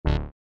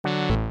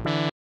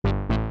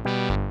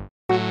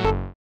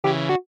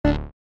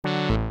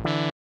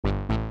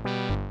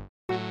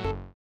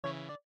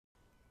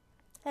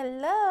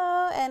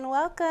Hello and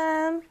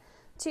welcome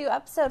to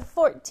episode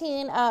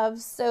 14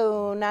 of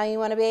So Now You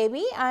Want a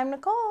Baby. I'm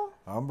Nicole.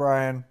 I'm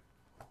Brian.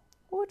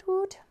 Woot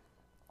woot.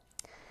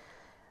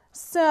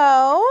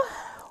 So,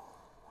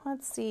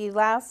 let's see.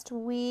 Last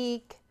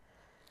week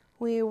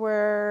we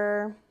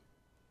were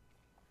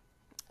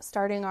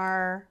starting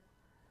our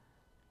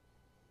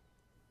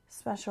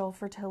special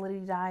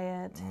fertility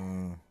diet.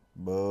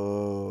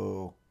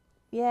 Boo.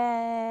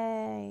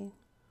 Yay.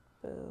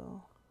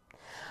 Boo.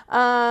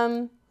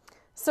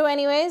 So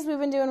anyways, we've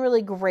been doing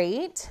really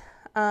great.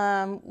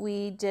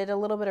 We did a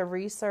little bit of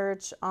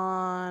research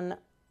on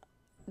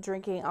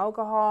drinking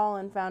alcohol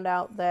and found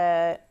out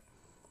that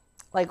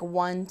like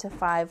 1 to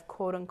 5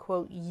 quote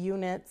unquote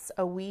units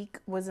a week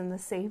was in the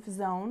safe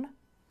zone.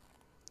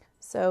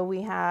 So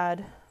we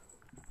had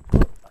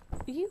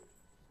you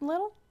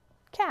little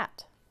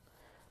cat.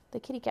 The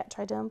kitty cat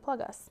tried to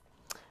unplug us.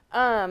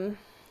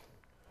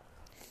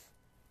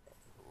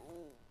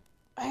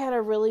 I had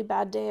a really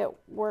bad day at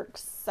work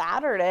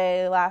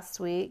Saturday last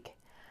week.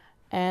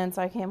 And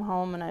so I came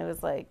home and I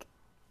was like,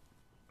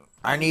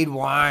 I need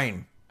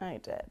wine. I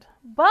did.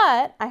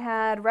 But I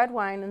had red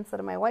wine instead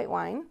of my white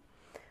wine,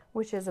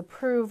 which is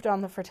approved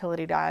on the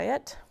fertility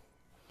diet.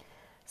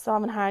 So I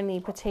haven't had any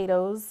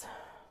potatoes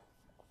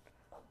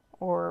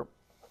or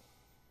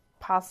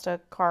pasta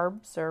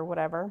carbs or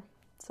whatever.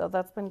 So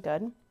that's been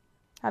good.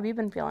 How have you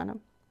been feeling?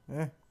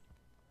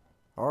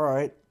 All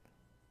right.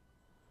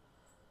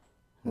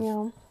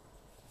 Yeah.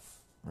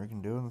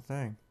 Freaking doing the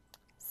thing.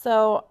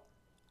 So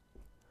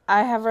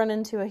I have run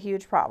into a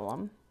huge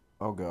problem.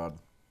 Oh, God.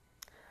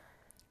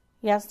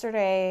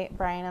 Yesterday,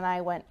 Brian and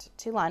I went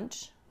to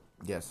lunch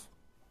Yes.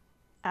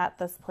 at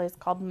this place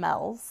called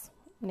Mel's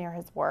near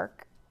his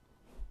work.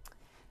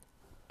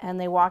 And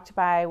they walked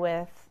by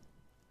with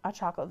a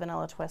chocolate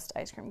vanilla twist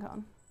ice cream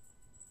cone.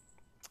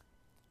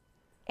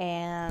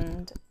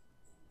 And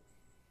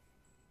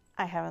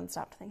I haven't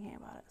stopped thinking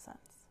about it since.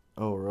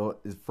 Oh, really?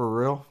 Is for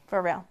real?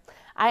 For real.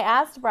 I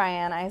asked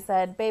Brian, I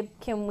said, babe,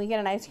 can we get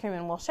an ice cream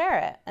and we'll share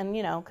it? And,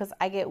 you know, because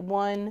I get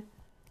one,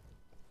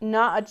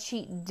 not a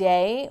cheat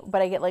day,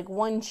 but I get like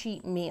one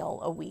cheat meal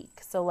a week.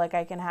 So, like,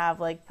 I can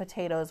have like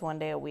potatoes one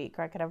day a week,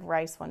 or I could have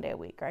rice one day a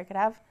week, or I could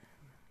have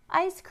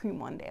ice cream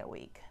one day a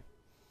week.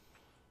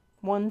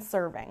 One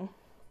serving.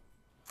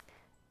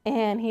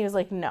 And he was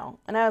like, no.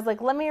 And I was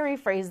like, let me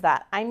rephrase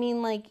that. I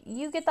mean, like,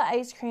 you get the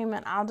ice cream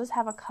and I'll just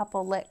have a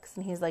couple licks.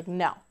 And he's like,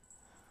 no.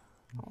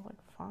 I was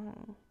like,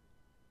 fine.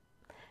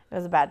 It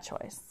was a bad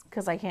choice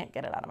because I can't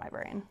get it out of my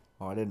brain.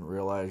 Oh, I didn't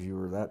realize you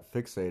were that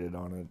fixated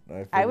on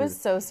it. I was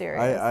so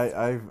serious.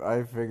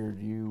 I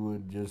figured you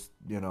would just,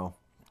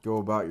 go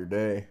about your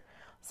day.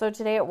 So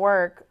today at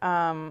work,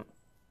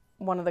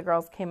 one of the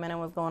girls came in and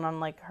was going on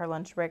like her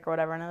lunch break or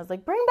whatever. And I was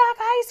like, bring back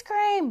ice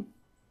cream.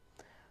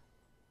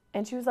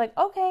 And she was like,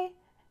 okay.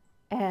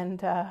 And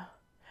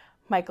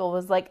Michael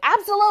was like,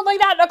 absolutely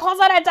not. Nicole's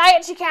on a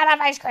diet. She can't have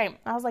ice cream.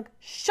 And I was like,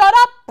 shut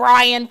up,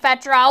 Brian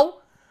Fetro.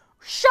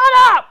 Shut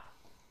up.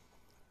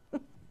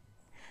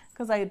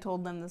 Because I had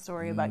told them the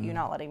story about you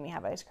not letting me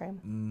have ice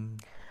cream.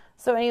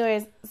 So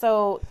anyways,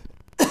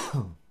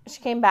 she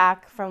came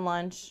back from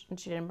lunch and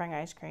she didn't bring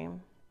ice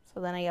cream. So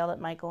then I yelled at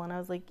Michael and I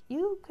was like,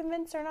 you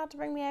convinced her not to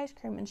bring me ice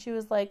cream. And she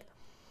was like,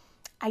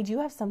 I do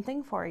have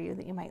something for you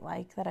that you might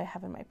like that I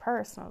have in my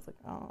purse. And I was like,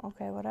 oh,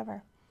 okay,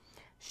 whatever.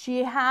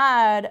 She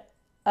had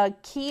a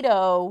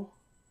keto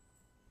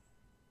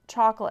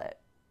chocolate.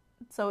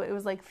 So it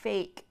was like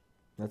fake.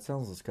 That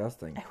sounds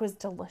disgusting. It was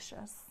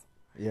delicious.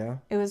 Yeah?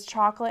 It was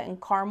chocolate and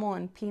caramel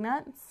and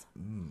peanuts.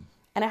 And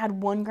it had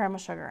 1 gram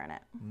of sugar in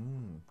it.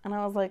 And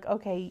I was like,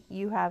 okay,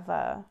 you have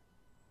a...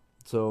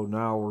 So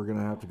now we're going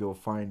to have to go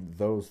find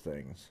those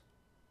things.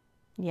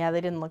 Yeah,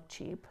 they didn't look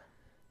cheap.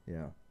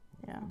 Yeah.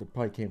 Yeah. They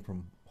probably came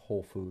from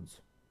Whole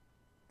Foods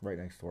right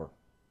next door.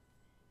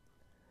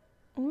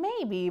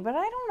 Maybe, but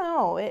I don't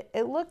know.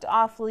 It looked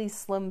awfully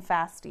slim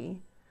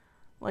fasty.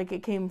 Like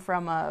it came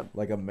from a...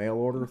 Like a mail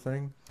order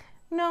thing?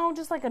 No,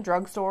 just like a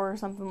drugstore or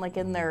something, like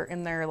in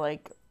their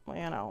like,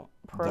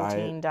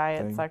 protein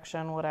diet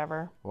section,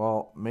 whatever.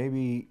 Well,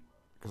 maybe,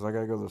 because I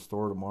got to go to the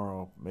store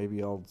tomorrow,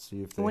 maybe I'll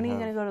see if they When are you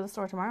going to go to the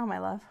store tomorrow, my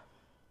love?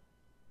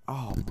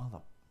 Oh,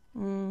 mother.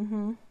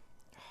 Mm-hmm.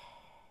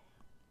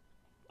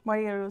 Why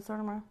do you got to go to the store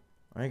tomorrow?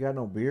 I ain't got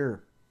no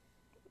beer.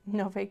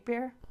 No fake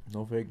beer?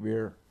 No fake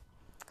beer.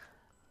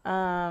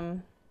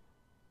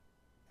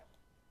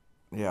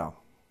 Yeah.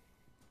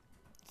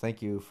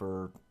 Thank you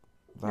for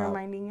that.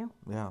 Reminding you?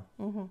 Yeah.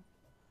 Mm-hmm.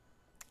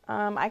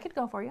 I could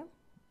go for you.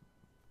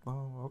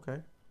 Oh,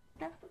 okay.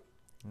 Yeah.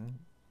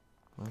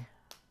 Well.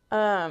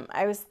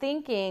 I was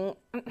thinking,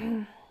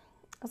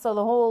 so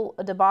the whole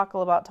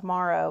debacle about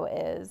tomorrow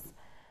is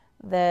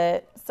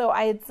that, so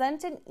I had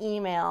sent an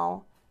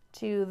email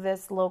to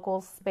this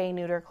local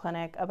spay-neuter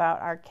clinic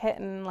about our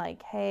kitten,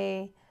 like,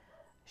 hey,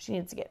 she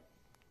needs to get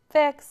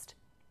fixed.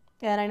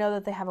 And I know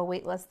that they have a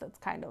wait list that's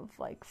kind of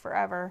like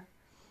forever.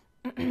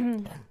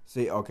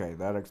 See, okay,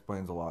 that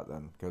explains a lot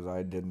then, because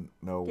I didn't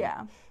know.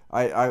 Yeah.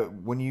 I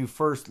when you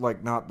first,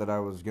 like, not that I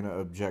was gonna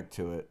object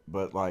to it,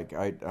 but like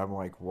I'm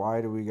like,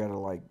 why do we gotta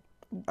like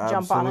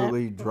Jump on it.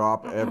 absolutely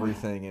drop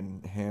everything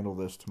and handle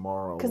this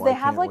tomorrow? Because Why they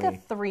have can't like we?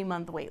 a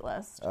 3-month wait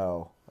list.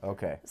 Oh,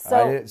 okay. So-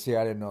 I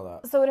didn't know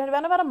that. So it had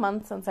been about a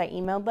month since I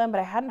emailed them, but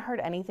I hadn't heard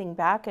anything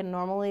back. And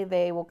normally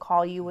they will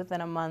call you within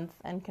a month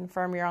and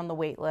confirm you're on the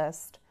wait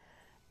list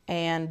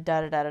and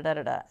da da da da da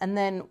da da. And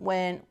then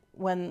when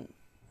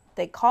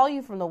they call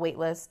you from the wait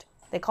list,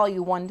 they call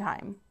you one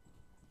time.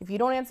 If you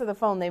don't answer the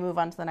phone, they move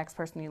on to the next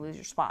person. You lose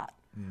your spot.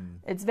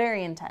 It's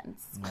very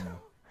intense.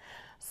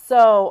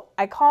 So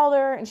I called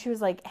her and she was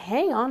like,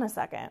 hang on a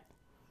second.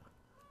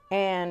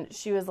 And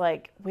she was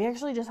like, we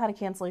actually just had a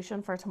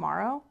cancellation for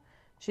tomorrow.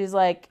 She's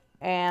like,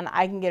 and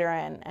I can get her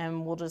in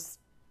and we'll just,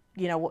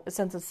 you know,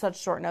 since it's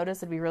such short notice,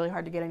 it'd be really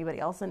hard to get anybody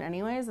else in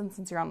anyways. And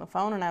since you're on the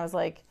phone, and I was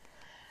like,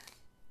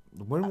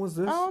 When was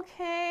this?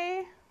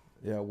 okay.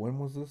 Yeah, when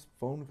was this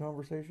phone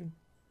conversation?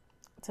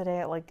 Today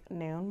at like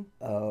noon,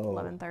 Oh.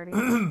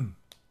 11:30.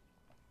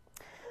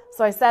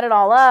 So I set it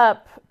all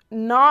up,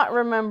 not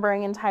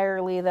remembering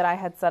entirely that I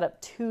had set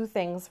up 2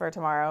 things for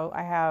tomorrow.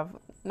 I have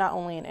not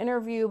only an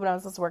interview, but I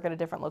was supposed to work at a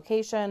different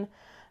location.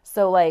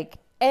 So like,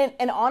 and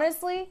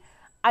honestly,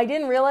 I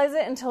didn't realize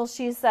it until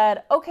she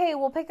said, okay,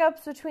 we'll pick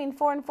up between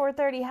 4 and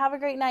 4:30. Have a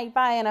great night.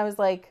 Bye. And I was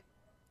like,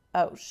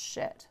 oh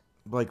shit.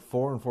 Like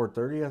 4 and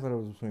 4:30? I thought it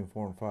was between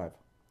 4 and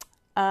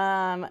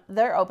 5.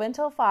 They're open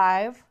till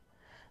 5.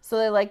 So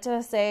they like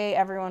to say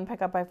everyone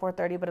pick up by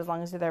 4:30, but as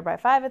long as you're there by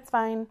 5, it's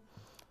fine.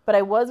 But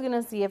I was going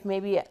to see if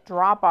maybe at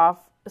drop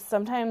off,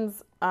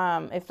 sometimes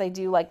if they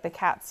do like the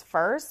cats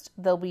first,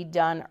 they'll be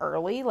done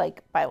early,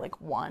 like by like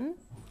 1.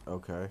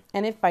 Okay.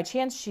 And if by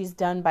chance she's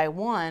done by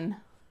 1,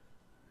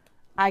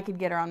 I could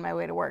get her on my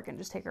way to work and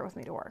just take her with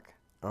me to work.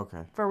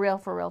 Okay. For real,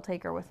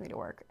 take her with me to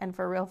work. And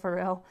for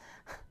real,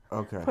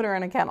 Okay. put her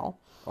in a kennel.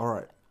 All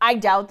right. I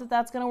doubt that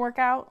that's going to work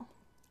out,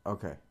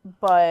 Okay.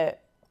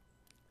 but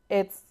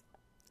it's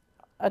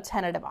a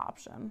tentative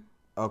option.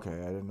 Okay,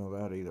 I didn't know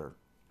that either.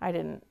 I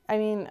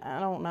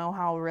don't know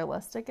how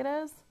realistic it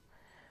is,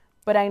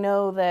 but I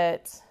know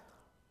that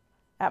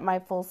at my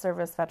full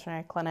service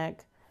veterinary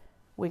clinic,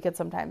 we could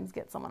sometimes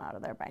get someone out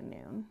of there by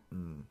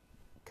noon.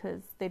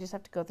 Because they just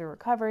have to go through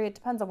recovery. It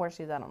depends on where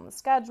she's at on the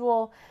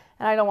schedule.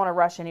 And I don't want to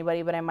rush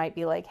anybody, but I might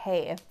be like,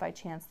 hey, if by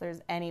chance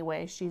there's any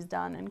way she's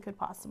done and could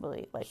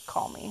possibly, like,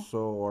 call me.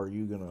 So are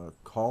you going to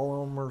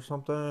call them or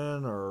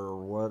something? Or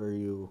what are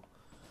you...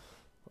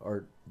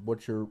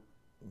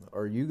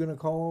 Are you going to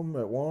call them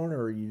at 1,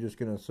 or are you just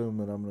going to assume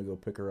that I'm going to go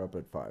pick her up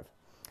at 5?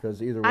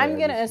 Because either way, I'm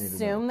going to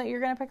assume that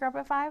you're going to pick her up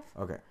at 5.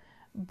 Okay.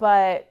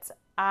 But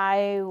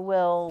I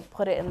will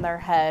put it in their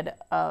head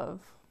of...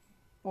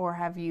 Or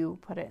have you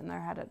put it in their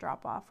head at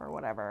drop off or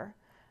whatever.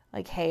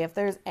 Like, hey, if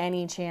there's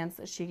any chance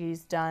that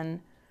she's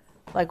done,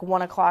 like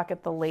 1 o'clock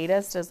at the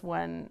latest is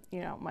when,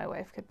 you know, my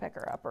wife could pick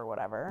her up or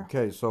whatever.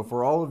 Okay, so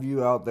for all of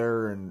you out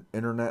there in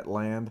internet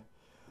land,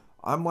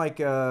 I'm like,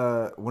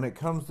 when it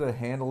comes to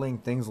handling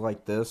things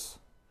like this,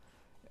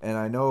 and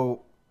I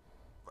know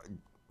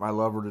I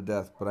love her to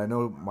death, but I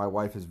know my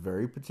wife is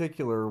very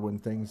particular when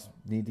things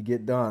need to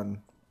get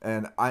done.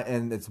 And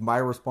it's my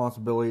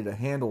responsibility to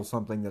handle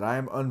something that I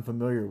am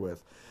unfamiliar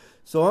with.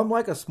 So I'm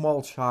like a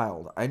small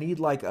child. I need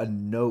like a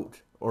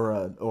note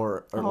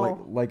or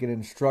like an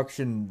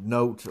instruction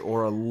note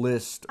or a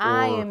list.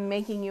 I am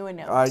making you a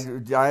note.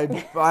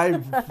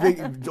 I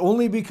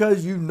only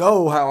because you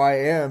know how I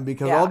am,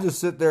 because Yeah. I'll just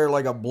sit there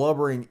like a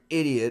blubbering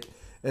idiot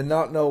and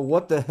not know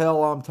what the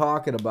hell I'm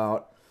talking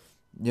about,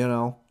 you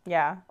know?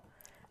 Yeah.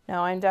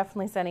 No, I'm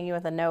definitely sending you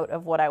with a note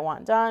of what I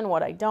want done,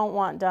 what I don't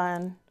want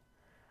done.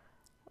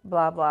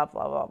 Blah, blah,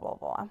 blah, blah, blah,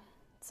 blah.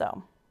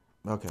 So.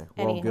 Okay,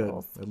 well, Any good.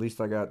 handles? At least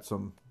I got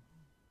some...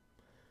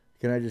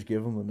 Can I just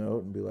give them the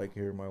note and be like,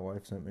 here, my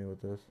wife sent me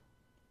with this?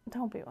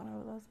 Don't be one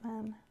of those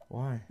men.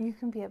 Why? You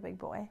can be a big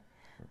boy.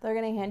 They're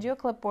going to hand you a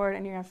clipboard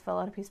and you're going to fill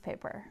out a piece of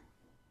paper.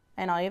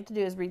 And all you have to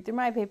do is read through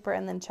my paper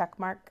and then check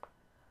mark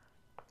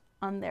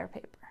on their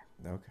paper.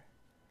 Okay.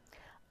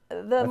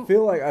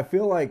 I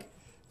feel like,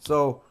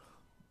 so,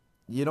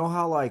 you know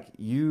how like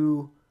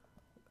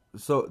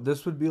so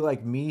this would be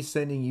like me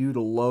sending you to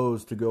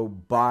Lowe's to go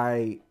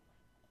buy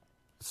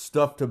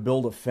stuff to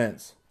build a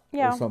fence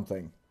or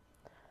something.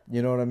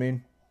 You know what I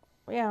mean?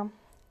 Yeah.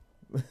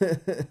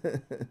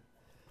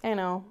 I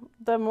know.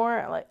 The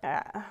more like,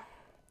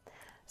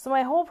 so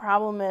my whole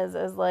problem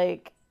is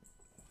like,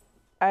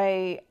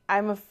 I'm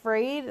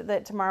afraid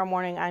that tomorrow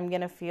morning I'm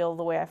going to feel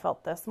the way I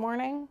felt this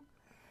morning.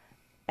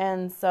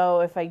 And so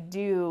if I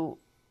do,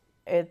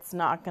 it's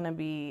not going to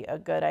be a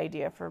good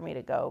idea for me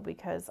to go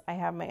because I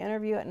have my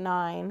interview at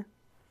 9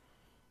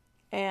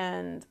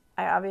 and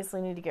I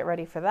obviously need to get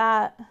ready for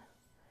that.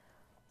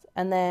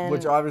 And then...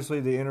 Which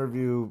obviously the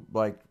interview,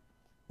 like,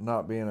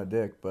 not being a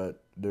dick,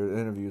 but the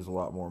interview is a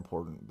lot more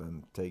important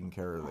than taking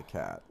care of the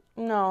cat.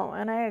 No,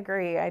 and I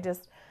agree.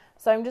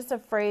 So I'm just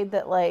afraid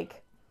that,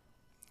 like,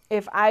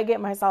 if I get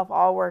myself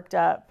all worked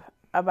up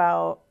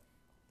about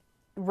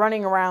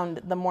running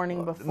around the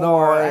morning before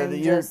No,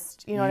 and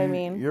just, you know what I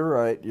mean? You're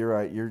right.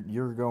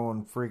 You're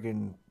going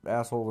freaking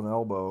assholes and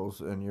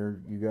elbows, and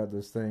you got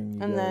this thing.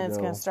 And then it's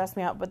going to stress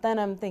me out. But then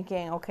I'm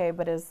thinking, okay,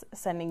 but is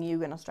sending you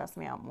going to stress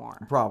me out more?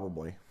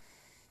 Probably.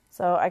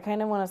 So I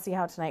kind of want to see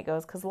how tonight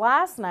goes. Because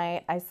last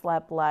night I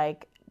slept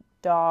like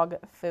dog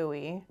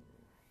phooey.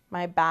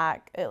 My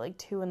back at like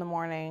 2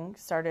 a.m.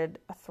 started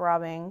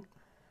throbbing.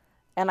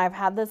 And I've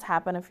had this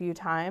happen a few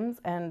times.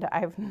 And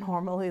I've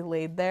normally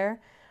laid there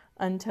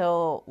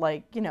until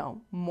like,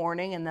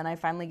 morning. And then I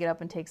finally get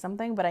up and take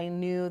something. But I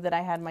knew that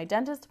I had my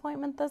dentist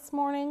appointment this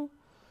morning,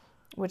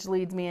 which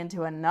leads me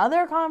into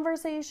another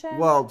conversation.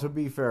 Well, to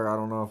be fair, I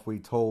don't know if we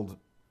told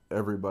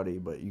everybody,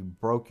 but you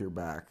broke your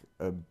back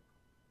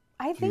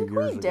I think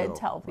we did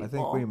tell people. I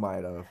think we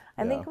might have.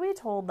 I think we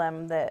told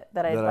them that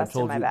I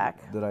busted my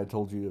back. That I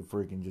told you to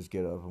freaking just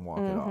get up and walk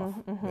it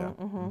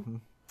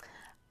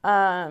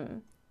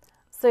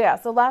off.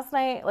 So last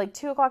night, like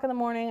 2 o'clock in the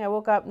morning, I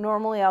woke up.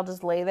 Normally, I'll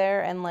just lay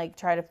there and like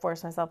try to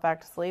force myself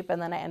back to sleep,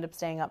 and then I end up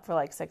staying up for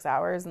like 6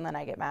 hours, and then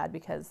I get mad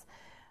because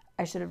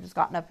I should have just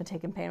gotten up and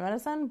taken pain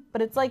medicine.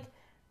 But it's like,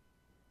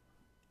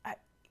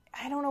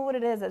 I don't know what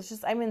it is. It's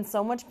just I'm in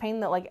so much pain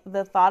that like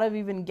the thought of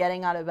even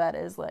getting out of bed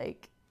is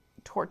like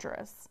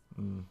torturous.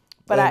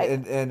 But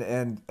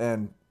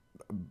and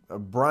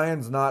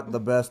Brian's not the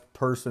best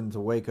person to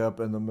wake up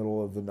in the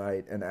middle of the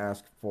night and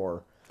ask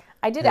for.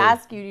 I did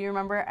ask you. Do you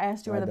remember? I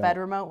asked you where the bed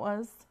remote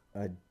was.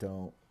 I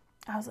don't.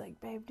 I was like,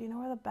 babe, do you know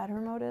where the bed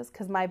remote is?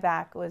 Because my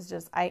back was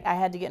just, I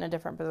had to get in a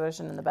different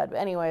position in the bed. But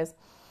anyways,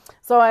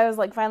 so I was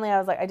like, finally,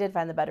 I did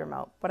find the bed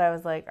remote. But I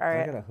was like, all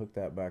right. I gotta hook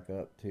that back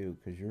up too,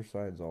 because your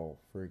side's all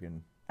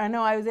freaking. I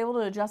know. I was able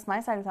to adjust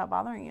my side without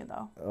bothering you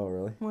though. Oh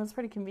really? It was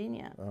pretty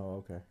convenient.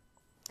 Oh okay.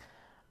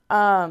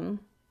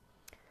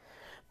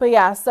 But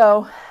yeah,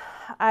 so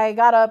I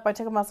got up, I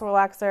took a muscle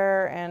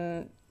relaxer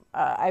and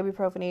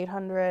ibuprofen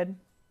 800.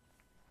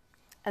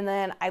 And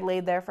then I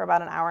laid there for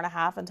about an hour and a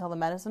half until the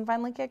medicine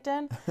finally kicked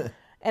in.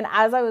 And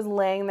as I was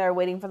laying there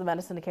waiting for the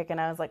medicine to kick in,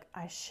 I was like,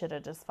 I should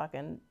have just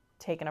fucking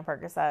taken a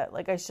Percocet.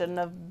 Like, I shouldn't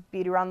have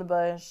beat around the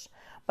bush.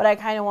 But I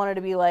kind of wanted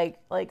to be like,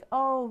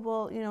 oh,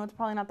 well, it's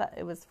probably not that.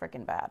 It was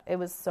freaking bad. It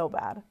was so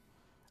bad.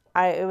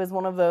 It was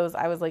one of those,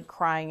 I was like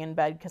crying in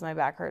bed because my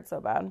back hurt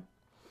so bad.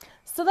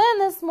 So then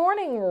this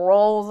morning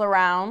rolls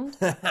around.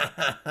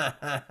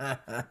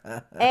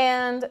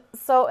 And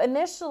so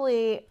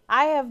initially,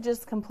 I have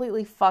just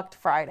completely fucked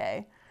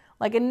Friday.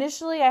 Like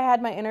initially, I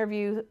had my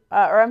initially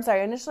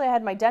I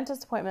had my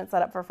dentist appointment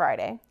set up for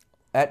Friday.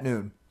 At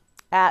noon.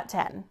 At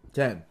 10.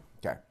 10.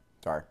 Okay.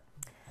 Sorry.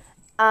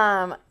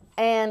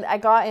 And I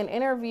got an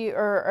interview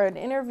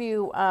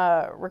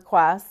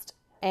request,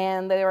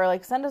 and they were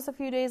like, send us a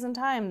few days and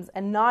times,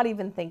 and not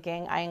even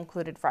thinking I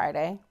included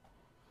Friday.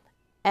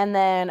 And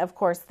then, of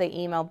course, they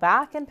emailed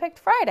back and picked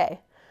Friday.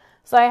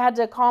 So I had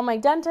to call my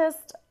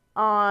dentist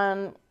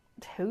on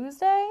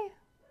Tuesday,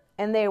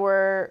 and they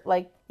were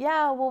like,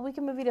 yeah, well, we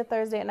can move you to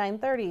Thursday at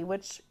 9:30,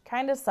 which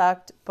kind of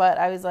sucked, but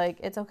I was like,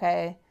 it's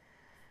okay.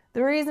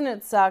 The reason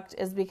it sucked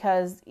is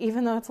because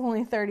even though it's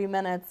only 30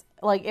 minutes,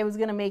 like it was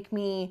going to make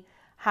me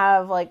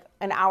have like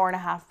an hour and a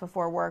half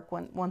before work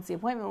once the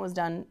appointment was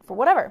done for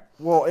whatever.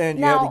 Well, and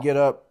you had to get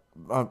up.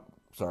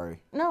 Sorry.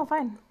 No,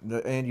 fine.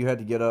 And you had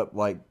to get up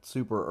like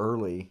super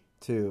early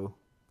too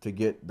to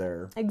get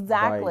there.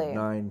 Exactly.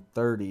 By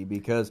 9:30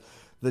 because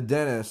the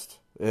dentist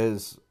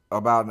is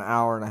about an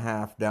hour and a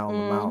half down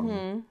the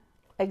mountain.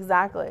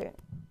 Exactly.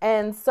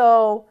 And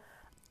so,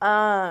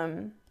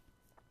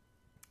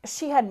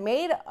 she had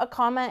made a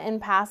comment in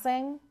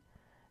passing,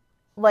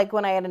 like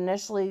when I had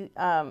initially,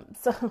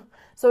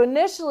 so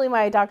initially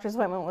my doctor's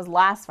appointment was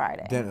last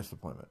Friday. Dentist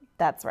appointment.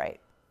 That's right.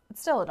 It's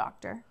still a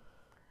doctor.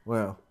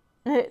 Well.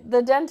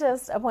 The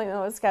dentist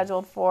appointment was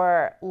scheduled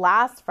for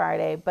last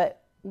Friday,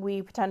 but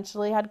we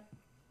potentially had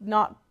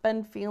not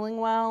been feeling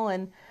well,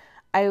 and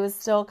I was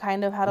still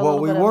kind of had a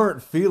little bit of... Well, we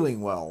weren't feeling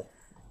well.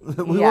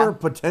 We weren't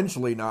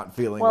potentially not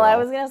feeling well. Well, I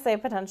was going to say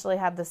potentially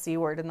had the C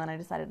word, and then I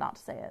decided not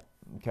to say it.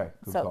 Okay,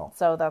 good call.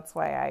 So that's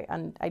why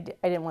I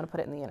didn't want to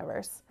put it in the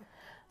universe.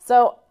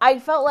 So I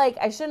felt like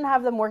I shouldn't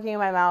have them working in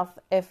my mouth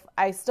if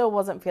I still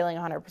wasn't feeling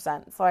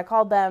 100%. So I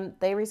called them.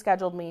 They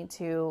rescheduled me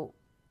to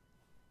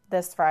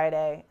this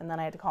Friday, and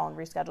then I had to call and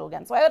reschedule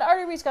again. So I had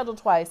already rescheduled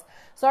twice,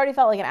 so I already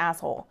felt like an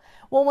asshole.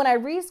 Well, when I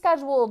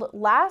rescheduled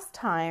last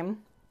time,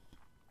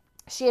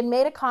 she had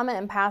made a comment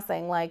in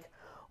passing, like,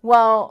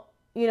 well,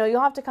 you'll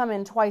have to come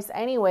in twice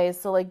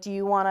anyways, so, like, do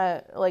you want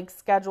to, like,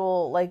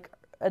 schedule, like,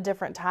 a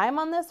different time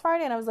on this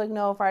Friday? And I was like,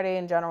 no, Friday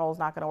in general is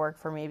not going to work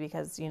for me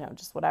because,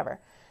 just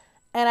whatever.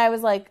 And I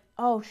was like,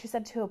 oh, she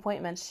said 2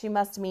 appointments. She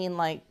must mean,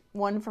 like,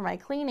 one for my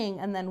cleaning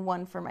and then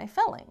one for my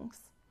fillings.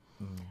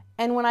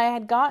 And when I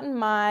had gotten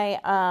my,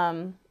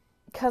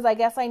 because I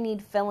guess I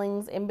need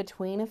fillings in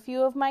between a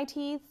few of my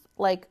teeth,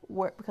 like,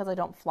 because I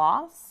don't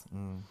floss.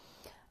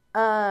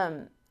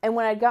 And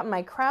when I'd gotten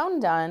my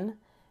crown done,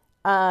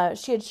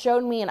 she had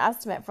showed me an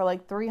estimate for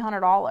like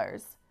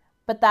 $300,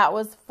 but that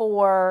was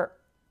for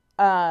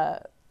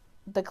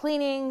the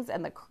cleanings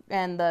and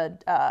the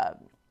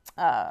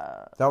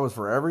That was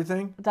for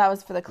everything? That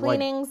was for the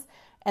cleanings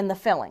and the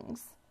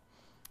fillings.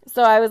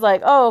 So I was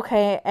like, oh,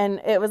 okay.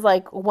 And it was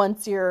like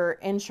once your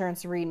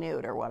insurance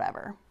renewed or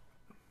whatever.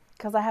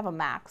 Because I have a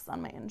max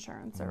on my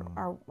insurance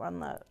or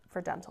on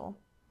for dental.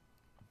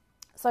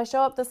 So I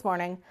show up this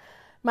morning.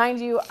 Mind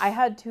you, I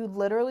had to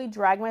literally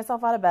drag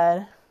myself out of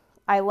bed.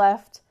 I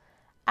left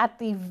at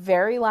the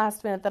very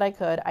last minute that I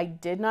could. I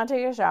did not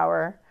take a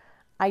shower.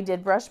 I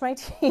did brush my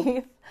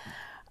teeth.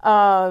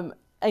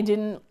 I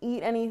didn't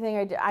eat anything.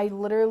 I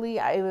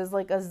was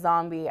like a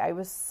zombie. I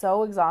was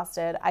so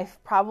exhausted. I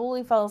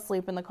probably fell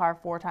asleep in the car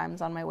 4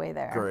 times on my way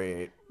there.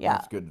 Great. Yeah.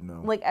 That's good to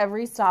know. Like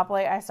every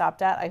stoplight I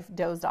stopped at, I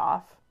dozed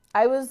off.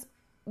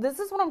 This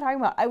is what I'm talking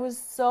about. I was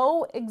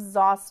so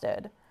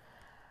exhausted.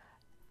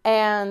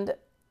 And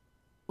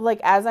like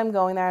as I'm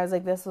going there, I was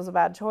like, this was a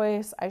bad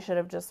choice. I should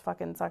have just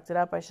fucking sucked it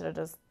up. I should have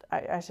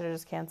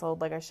just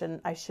canceled. Like I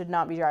should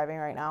not be driving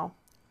right now.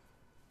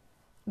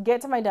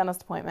 Get to my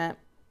dentist appointment.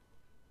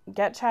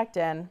 Get checked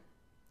in,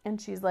 and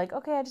she's like,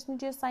 okay, I just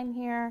need you to sign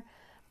here,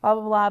 blah,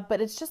 blah, blah.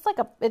 But it's just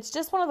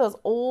one of those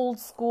old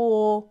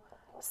school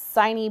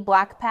signy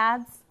black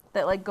pads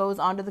that like goes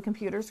onto the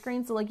computer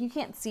screen. So like you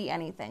can't see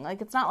anything.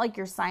 Like it's not like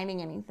you're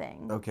signing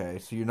anything. Okay.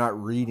 So you're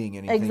not reading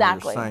anything.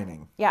 Exactly. You're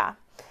signing. Yeah.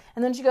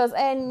 And then she goes,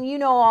 and you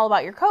know all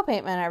about your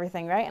copayment and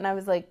everything, right? And I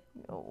was like,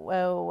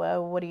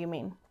 well, what do you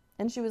mean?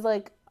 And she was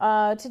like,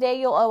 today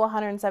you'll owe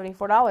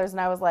 $174. And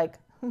I was like,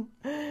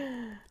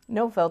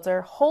 no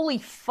filter. Holy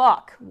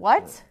fuck.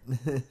 What?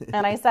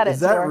 And I said it. Is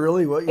that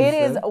really what you said?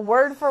 It is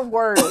word for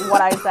word what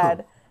I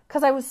said.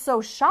 Because I was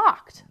so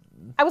shocked.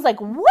 I was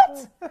like,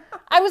 what?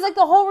 I was like,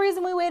 the whole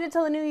reason we waited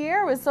till the new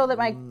year was so that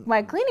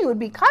my cleaning would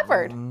be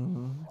covered.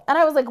 And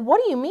I was like,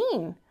 what do you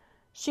mean?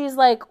 She's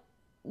like,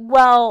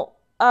 well,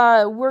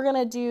 we're going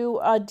to do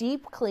a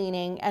deep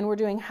cleaning and we're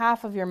doing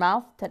half of your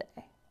mouth today.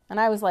 And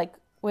I was like,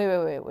 wait.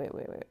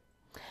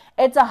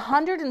 It's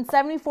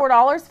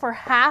 $174 for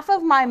half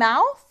of my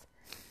mouth?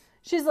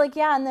 She's like,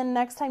 yeah, and then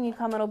next time you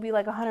come, it'll be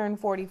like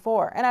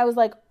 $144. And I was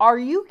like, are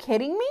you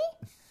kidding me?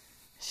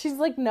 She's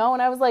like, no.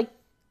 And I was like,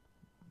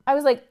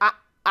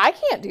 I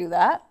can't do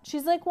that.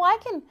 She's like, well, I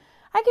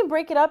can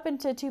break it up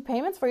into 2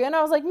 payments for you. And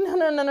I was like, no. I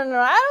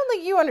don't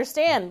think you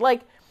understand.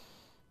 Like,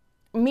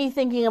 me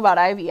thinking about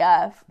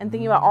IVF and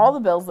thinking about all the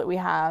bills that we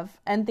have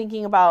and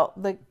thinking about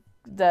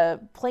the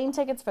plane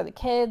tickets for the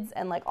kids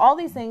and like all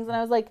these things. And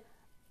I was like,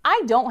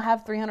 I don't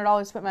have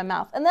 $300 to put in my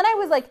mouth. And then I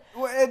was like...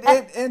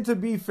 And to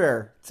be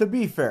fair,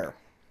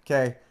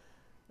 okay,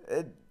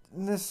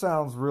 this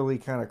sounds really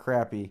kind of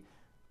crappy,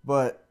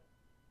 but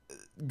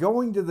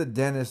going to the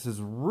dentist is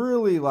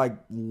really like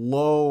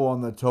low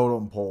on the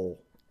totem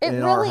pole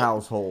our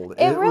household.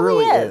 It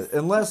really is.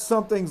 Unless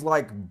something's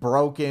like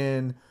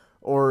broken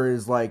or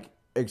is like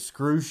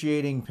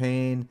excruciating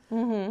pain.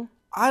 Mm-hmm.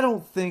 I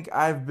don't think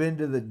I've been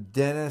to the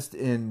dentist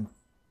in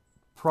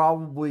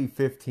probably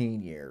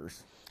 15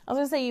 years. I was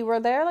going to say, you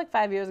were there like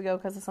 5 years ago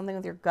because of something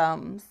with your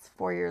gums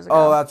 4 years ago.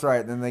 Oh, that's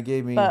right. Then they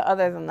gave me... But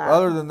other than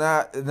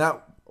that... and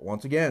that,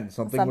 once again,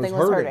 something was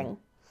hurting.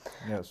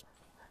 Yes.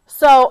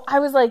 So I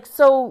was like,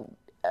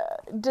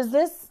 does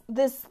this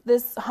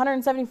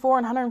 174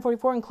 and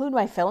 144 include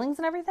my fillings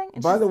and everything?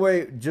 And by the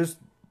way, just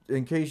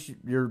in case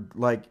you're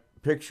like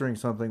picturing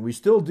something, we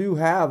still do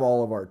have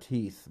all of our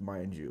teeth,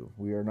 mind you.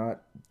 We are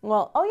not...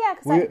 Well, oh yeah,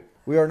 because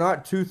we are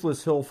not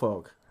toothless hill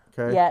folk,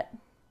 okay?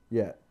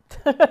 Yet.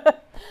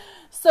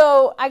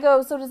 So I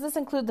go, so does this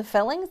include the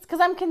fillings? Because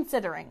I'm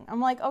considering. I'm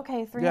like,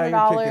 okay,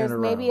 $300.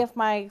 Maybe if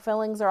my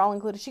fillings are all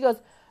included. She goes,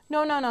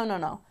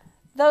 no.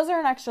 Those are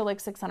an extra like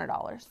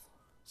 $600.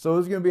 So it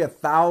was going to be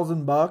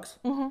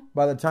 $1,000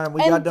 by the time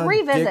we got done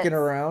dicking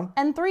around?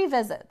 And 3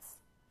 visits,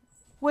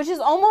 which is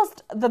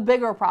almost the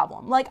bigger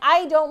problem. Like,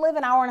 I don't live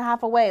an hour and a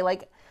half away.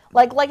 Like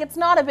it's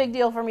not a big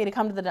deal for me to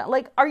come to the dentist.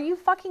 Like, are you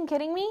fucking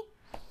kidding me?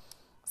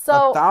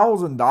 So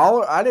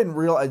 $1,000? I didn't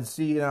realize.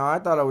 See, I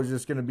thought it was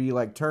just going to be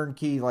like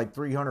turnkey, like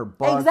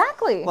 $300.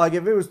 Exactly. Like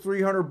if it was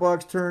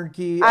 $300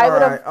 turnkey, I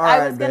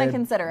was going to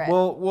consider it.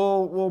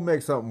 We'll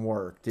make something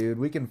work, dude.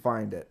 We can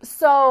find it.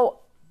 So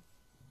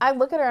I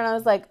look at her and I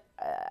was like,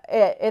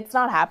 it's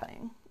not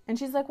happening. And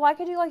she's like, well, I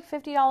could do like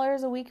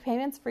 $50 a week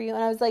payments for you.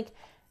 And I was like,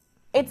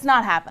 it's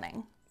not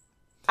happening.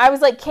 I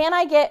was like, can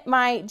I get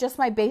my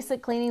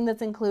basic cleaning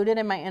that's included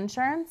in my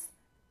insurance?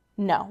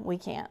 No, we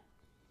can't.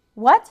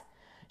 What?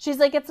 She's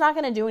like, it's not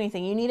going to do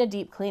anything. You need a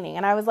deep cleaning.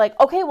 And I was like,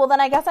 okay, well,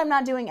 then I guess I'm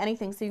not doing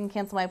anything, so you can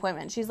cancel my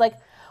appointment. She's like,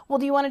 well,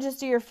 do you want to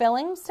just do your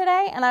fillings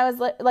today? And I was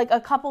like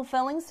a couple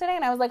fillings today.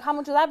 And I was like, how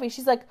much would that be?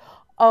 She's like,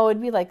 oh,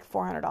 it'd be like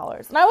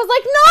 $400. And I was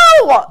like,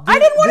 no, I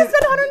didn't want to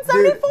spend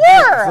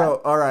 $174.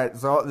 So, all right.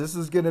 So this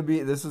is going to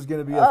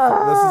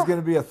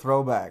be a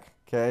throwback.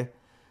 Okay.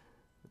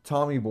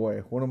 Tommy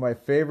Boy, one of my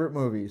favorite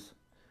movies.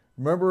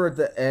 Remember at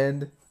the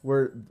end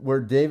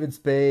where David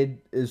Spade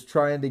is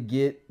trying to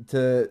get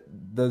to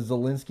the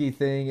Zelensky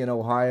thing in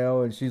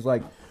Ohio, and she's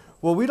like,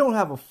 well, we don't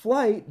have a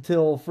flight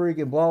till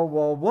freaking blah,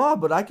 blah, blah,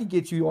 but I could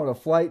get you on a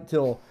flight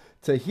to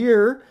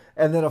here,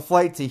 and then a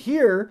flight to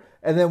here,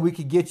 and then we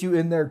could get you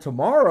in there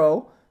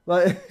tomorrow.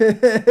 Like,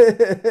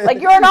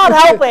 Like, you're not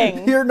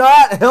helping. You're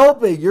not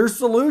helping. Your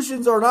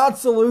solutions are not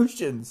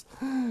solutions.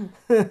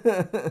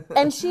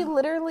 And she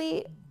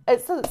literally,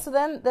 so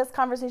then this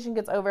conversation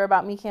gets over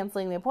about me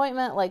canceling the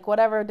appointment, like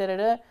whatever,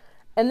 da-da-da.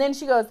 And then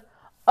she goes,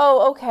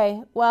 oh,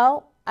 okay,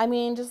 well, I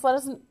mean, just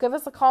give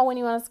us a call when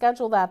you want to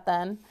schedule that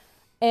then.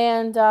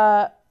 And,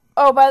 oh,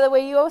 by the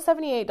way, you owe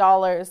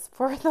 $78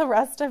 for the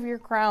rest of your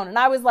crown. And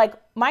I was like,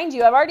 mind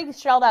you, I've already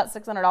shelled out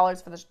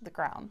 $600 for the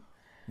crown.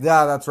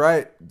 Yeah, that's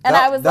right. And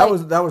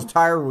that was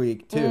tire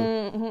week too.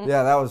 Mm-hmm.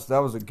 Yeah,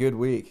 that was a good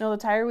week. No, the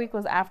tire week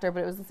was after,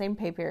 but it was the same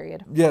pay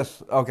period.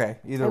 Yes. Okay.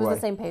 Either way. It was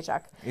the same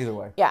paycheck. Either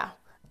way. Yeah.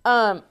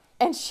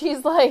 And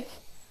she's like,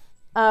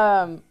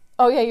 oh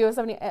yeah, you owe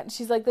 70. And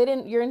she's like,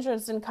 your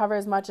insurance didn't cover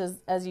as much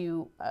as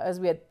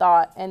we had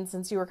thought. And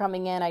since you were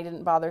coming in, I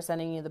didn't bother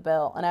sending you the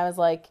bill. And I was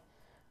like,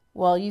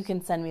 well, you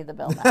can send me the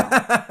bill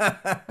now.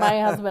 My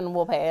husband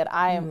will pay it.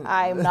 I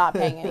am not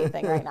paying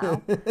anything right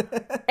now.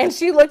 And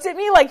she looked at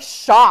me like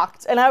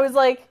shocked. And I was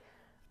like,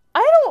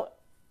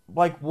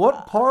 Like,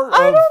 what part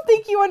I don't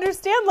think you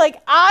understand.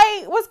 Like,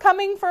 I was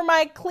coming for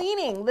my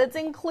cleaning that's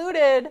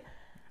included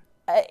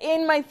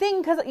in my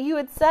thing because you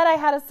had said I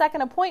had a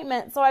second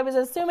appointment. So I was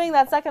assuming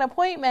that second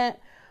appointment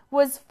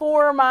was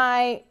for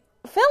my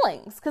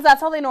fillings because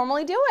that's how they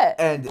normally do it.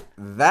 And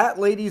that,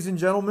 ladies and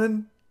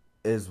gentlemen,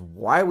 is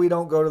why we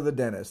don't go to the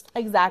dentist.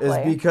 Exactly. Is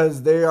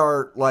because they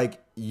are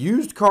like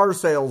used car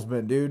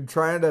salesmen, dude,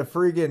 trying to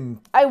freaking...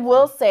 I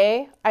will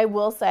say,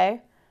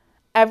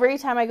 every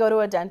time I go to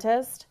a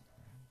dentist,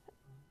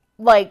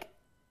 like,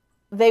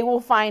 they will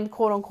find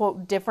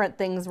quote-unquote different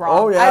things wrong.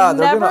 Oh, yeah,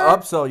 they're going to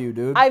upsell you,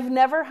 dude. I've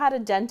never had a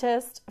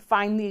dentist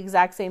find the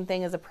exact same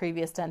thing as a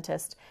previous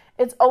dentist.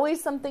 It's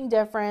always something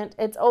different.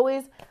 It's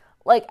always,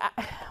 like,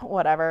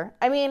 whatever.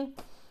 I mean...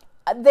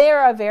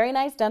 They're a very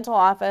nice dental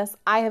office.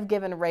 I have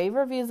given rave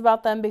reviews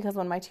about them because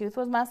when my tooth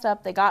was messed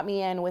up, they got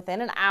me in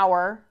within an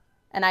hour,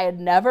 and I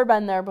had never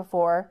been there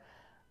before,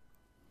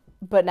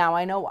 but now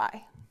I know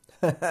why.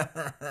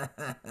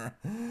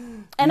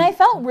 And I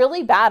felt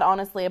really bad,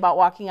 honestly, about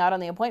walking out on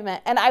the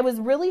appointment, and I was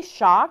really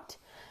shocked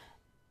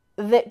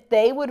that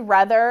they would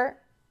rather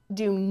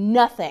do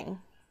nothing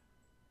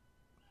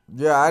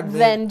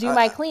than do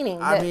my cleaning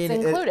that's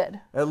included.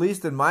 At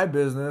least in my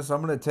business,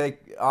 I'm going to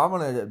take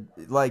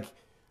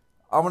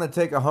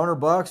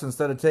 $100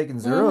 instead of taking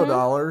 $0.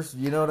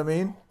 Mm-hmm. You know what I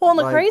mean? Well, and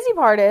the crazy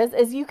part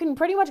is you can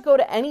pretty much go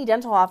to any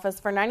dental office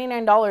for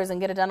 $99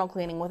 and get a dental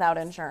cleaning without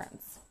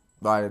insurance.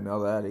 I didn't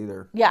know that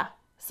either. Yeah.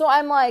 So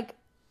I'm like,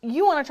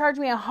 you want to charge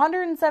me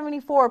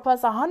 $174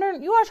 plus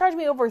 $100? You want to charge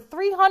me over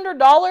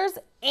 $300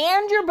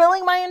 and you're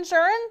billing my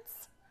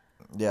insurance?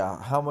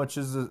 Yeah. How much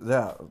is it?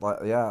 Yeah. And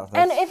if I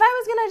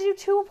was going to do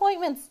 2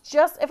 appointments,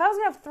 if I was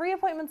going to have 3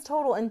 appointments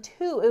total and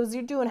 2, it was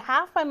you're doing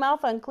half my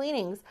mouth on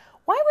cleanings.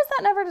 Why was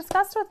that never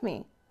discussed with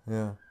me?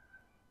 Yeah.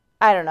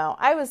 I don't know.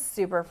 I was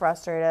super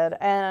frustrated.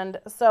 And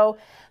so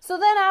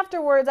then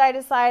afterwards I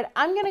decide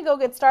I'm going to go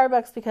get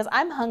Starbucks because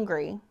I'm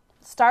hungry.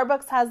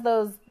 Starbucks has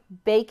those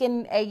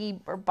bacon eggy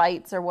or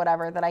bites or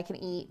whatever that I can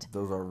eat.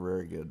 Those are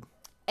very good.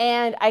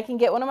 And I can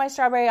get one of my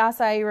strawberry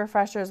acai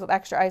refreshers with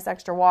extra ice,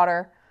 extra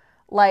water,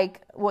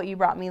 like what you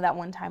brought me that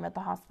one time at the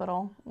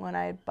hospital when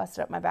I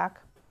busted up my back.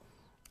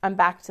 I'm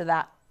back to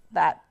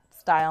that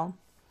style.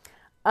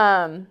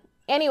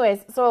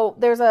 Anyways, so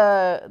there's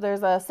a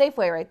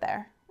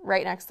Safeway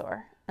right next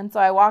door. And so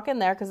I walk in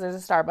there because there's a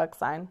Starbucks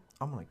sign.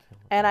 I'm going to kill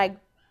it. And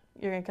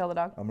you're going to kill the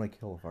dog? I'm going to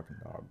kill a fucking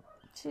dog.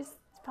 She's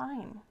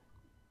fine.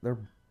 They're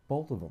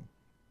both of them.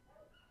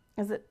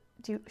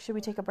 Should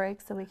we take a break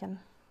so we can?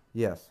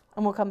 Yes.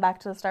 And we'll come back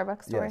to the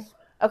Starbucks story? Yes.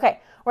 Okay,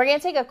 we're going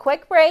to take a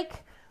quick break.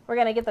 We're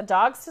going to get the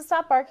dogs to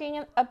stop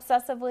barking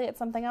obsessively at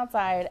something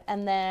outside.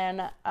 And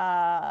then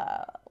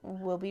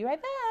we'll be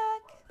right back.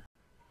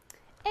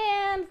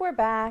 And we're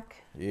back.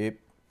 Yep.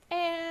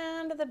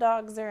 And the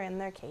dogs are in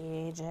their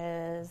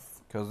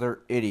cages. Because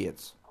they're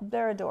idiots.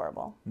 They're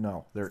adorable.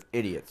 No, they're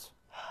idiots.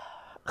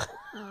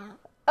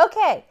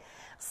 Okay,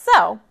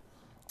 so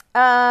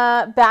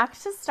back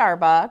to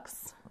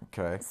Starbucks.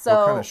 Okay. So,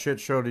 what kind of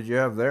shit show did you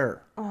have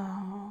there?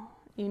 Oh,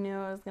 you knew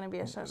it was going to be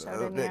a shit show,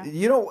 didn't you?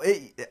 You know,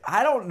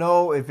 I don't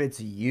know if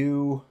it's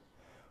you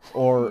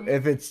or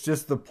if it's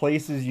just the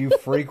places you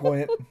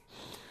frequent,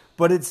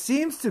 but it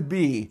seems to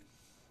be...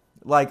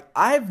 Like,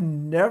 I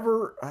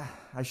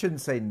shouldn't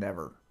say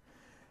never.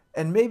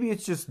 And maybe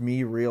it's just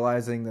me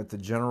realizing that the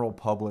general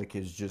public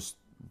is just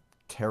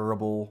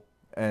terrible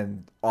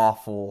and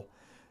awful.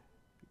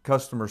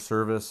 Customer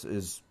service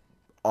is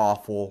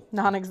awful.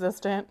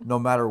 Non-existent. No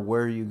matter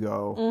where you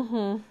go.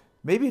 Mm-hmm.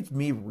 Maybe it's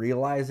me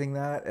realizing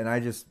that and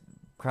I just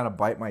kind of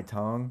bite my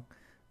tongue.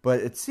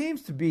 But it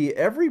seems to be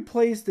every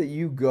place that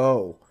you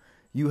go,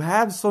 you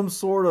have some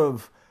sort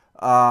of...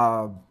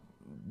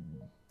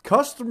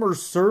 customer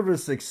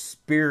service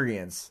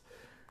experience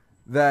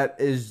that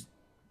is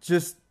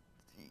just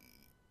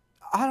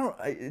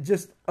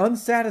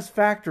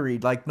unsatisfactory.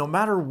 Like no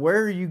matter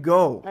where you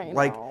go, I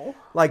know.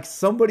 like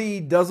somebody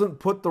doesn't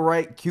put the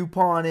right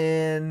coupon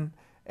in,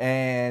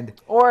 and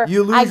Or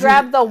you lose I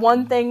grabbed the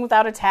one thing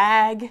without a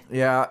tag.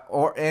 Yeah,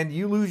 and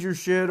you lose your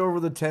shit over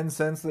the 10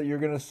 cents that you're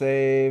going to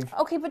save.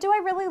 Okay, but do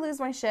I really lose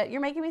my shit?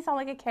 You're making me sound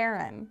like a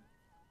Karen.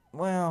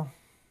 Well,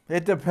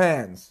 it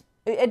depends.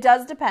 It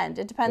does depend.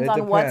 It depends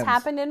on what's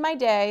happened in my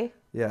day.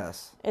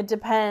 Yes. It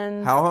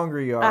depends. How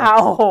hungry you are.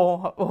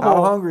 How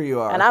hungry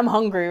you are. And I'm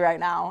hungry right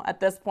now at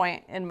this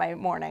point in my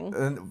morning.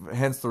 And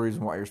hence the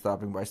reason why you're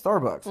stopping by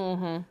Starbucks.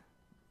 Mm-hmm.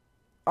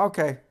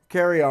 Okay,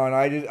 carry on.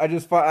 I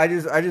just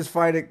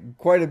find it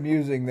quite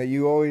amusing that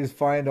you always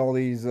find all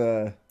these.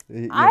 I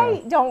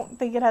don't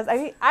think it has. I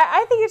mean,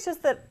 I think it's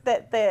just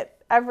that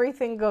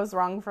everything goes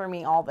wrong for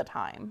me all the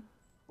time.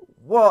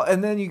 Well,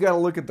 and then you got to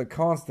look at the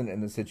constant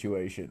in the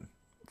situation.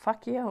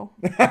 Fuck you.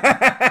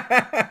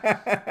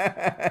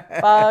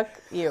 Fuck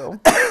you.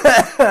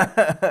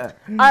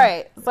 All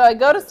right, so I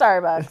go to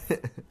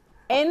Starbucks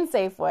in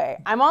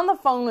Safeway. I'm on the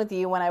phone with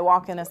you when I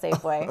walk in a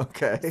Safeway.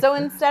 Okay. So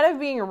instead of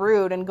being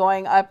rude and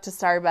going up to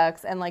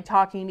Starbucks and like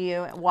talking to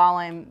you while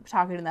I'm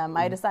talking to them,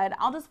 I decide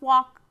I'll just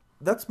walk.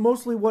 That's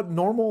mostly what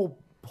normal,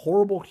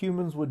 horrible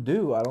humans would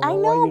do. I don't know I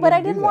why know, you but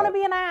I didn't didn't want to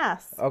be an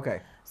ass.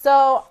 Okay.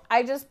 So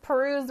I just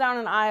peruse down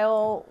an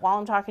aisle while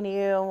I'm talking to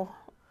you,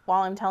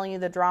 while I'm telling you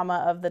the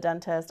drama of the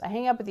dentist. I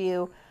hang up with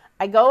you.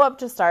 I go up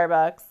to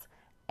Starbucks,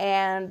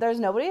 and there's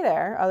nobody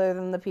there other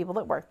than the people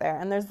that work there.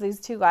 And there's these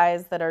two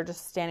guys that are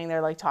just standing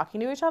there, like, talking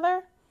to each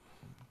other.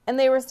 And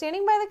they were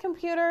standing by the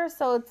computer,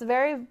 so it's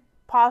very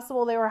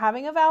possible they were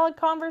having a valid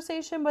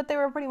conversation, but they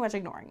were pretty much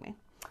ignoring me.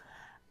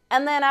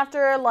 And then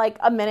after, like,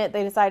 a minute,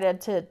 they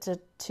decided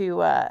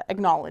to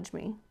acknowledge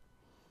me.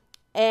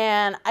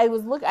 And I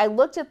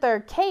looked at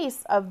their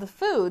case of the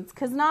foods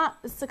because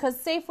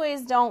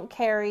Safeways don't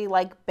carry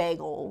like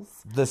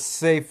bagels. The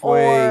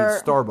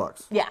Safeway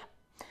Starbucks. Yeah,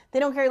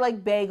 they don't carry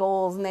like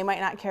bagels, and they might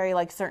not carry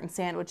like certain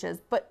sandwiches.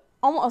 But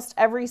almost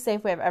every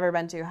Safeway I've ever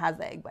been to has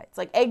the Egg Bites.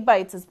 Like Egg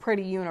Bites is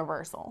pretty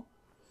universal.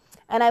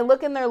 And I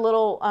look in their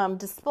little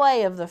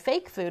display of the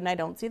fake food, and I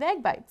don't see the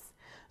Egg Bites.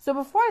 So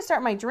before I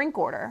start my drink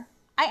order,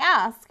 I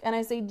ask and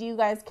I say, "Do you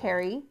guys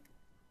carry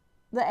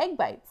the Egg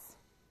Bites?"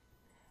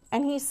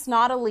 And he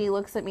snottily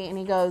looks at me and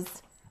he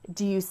goes,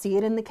 "Do you see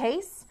it in the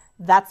case?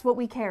 That's what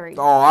we carry."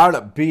 Oh, I'd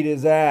have beat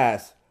his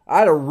ass.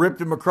 I'd have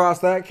ripped him across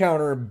that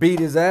counter and beat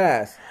his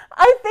ass.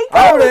 I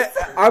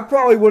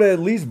probably would have at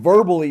least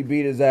verbally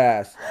beat his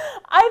ass.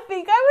 I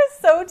think I was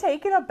so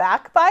taken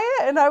aback by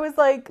it, and I was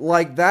like...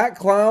 Like, that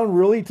clown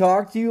really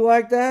talked to you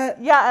like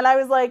that? Yeah, and I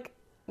was like,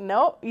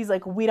 "No." He's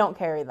like, "We don't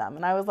carry them."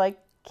 And I was like,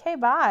 "Okay,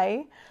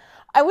 bye."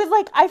 I was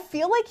like, I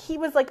feel like he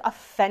was like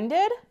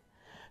offended.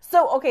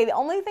 So, okay, the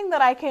only thing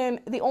that I can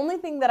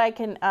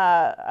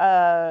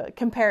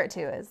compare it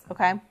to is,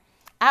 okay,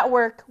 at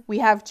work, we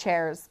have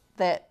chairs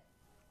that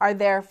are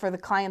there for the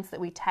clients that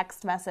we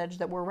text message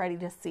that we're ready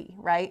to see,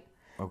 right?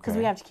 Because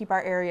we have to keep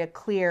our area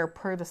clear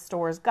per the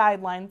store's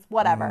guidelines,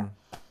 whatever.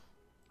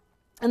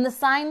 And the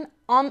sign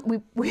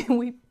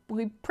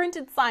we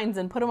printed signs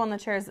and put them on the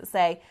chairs that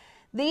say,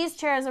 "These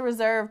chairs are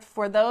reserved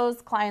for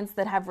those clients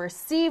that have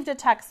received a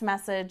text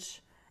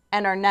message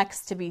and are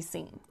next to be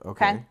seen."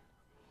 Okay?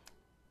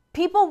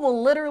 People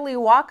will literally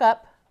walk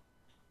up,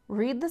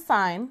 read the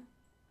sign,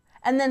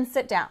 and then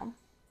sit down.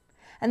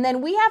 And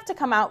then we have to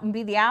come out and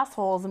be the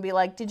assholes and be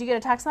like, "Did you get a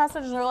text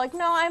message?" And they're like,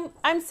 "No,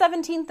 I'm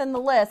 17th in the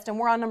list and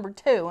we're on number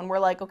 2." And we're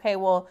like, "Okay,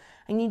 well,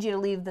 I need you to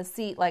leave the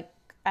seat. Like,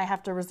 I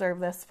have to reserve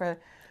this for..."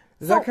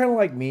 Is that kind of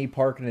like me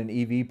parking in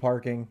EV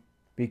parking?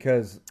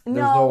 Because there's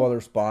no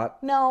other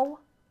spot? No.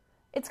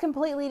 It's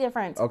completely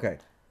different. Okay.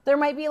 There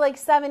might be like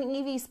 7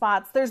 EV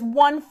spots. There's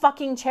one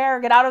fucking chair.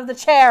 Get out of the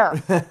chair.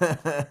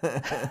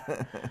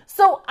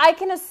 So I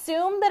can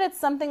assume that it's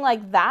something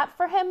like that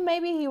for him.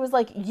 Maybe he was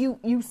like,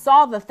 you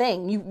saw the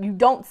thing. You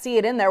don't see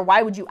it in there.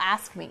 Why would you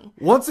ask me?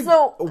 Once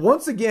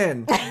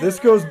again, this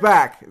goes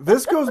back.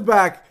 This goes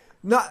back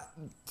not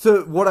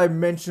to what I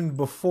mentioned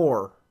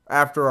before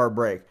after our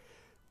break.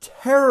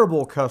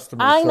 Terrible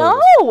customer service.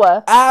 I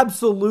know.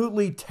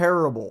 Absolutely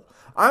terrible.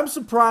 I'm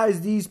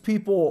surprised these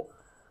people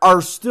are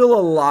still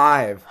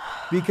alive,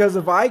 because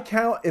if I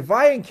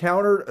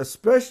encountered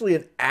especially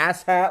an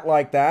asshat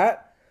like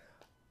that,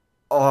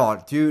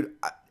 oh dude,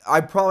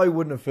 I probably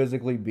wouldn't have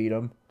physically beat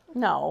him.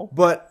 No.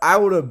 But I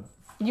would have.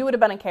 You would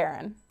have been a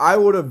Karen. I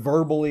would have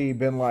verbally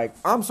been like,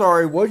 "I'm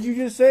sorry, what did you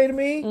just say to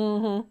me?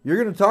 Mm-hmm.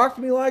 You're going to talk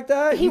to me like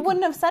that?" He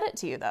wouldn't have said it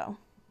to you though.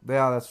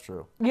 Yeah, that's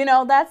true. You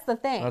know, that's the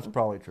thing. That's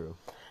probably true.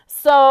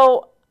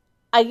 So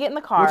I get in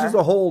the car. Which is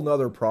a whole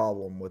nother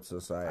problem with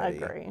society.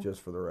 I agree.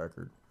 Just for the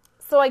record.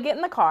 So I get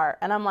in the car,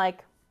 and I'm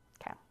like,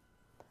 okay,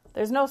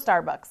 there's no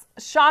Starbucks.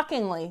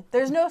 Shockingly,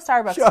 there's no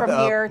Starbucks from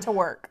here to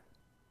work.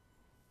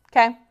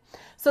 Okay?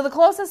 So the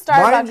closest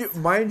Starbucks...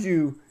 Mind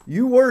you,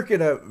 you work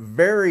in a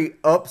very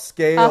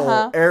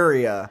upscale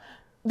area.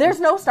 There's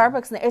no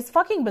Starbucks in there. It's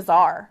fucking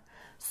bizarre.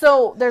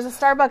 So there's a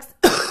Starbucks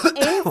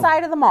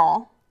inside of the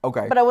mall.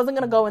 Okay. But I wasn't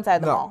going to go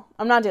inside the mall.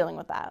 I'm not dealing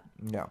with that.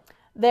 No.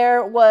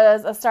 There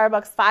was a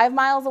Starbucks 5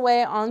 miles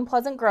away on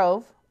Pleasant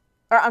Grove.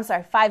 Or, I'm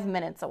sorry, 5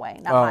 minutes away,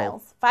 not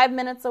miles. 5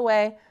 minutes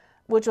away,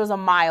 which was a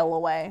mile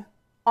away,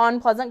 on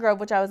Pleasant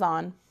Grove, which I was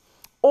on.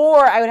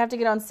 Or I would have to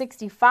get on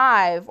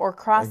 65 or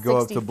cross And go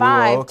up to 65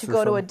 Blue to Oaks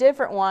go or to a something.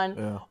 different one.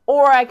 Yeah.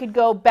 Or I could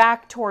go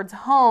back towards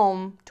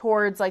home,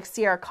 towards like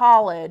Sierra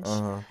College,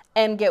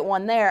 and get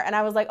one there. And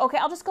I was like, okay,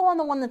 I'll just go on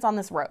the one that's on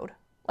this road.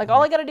 Like,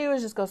 all I got to do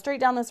is just go straight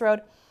down this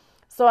road.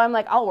 So I'm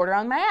like, I'll order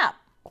on my app.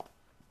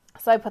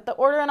 So I put the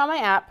order in on my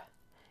app,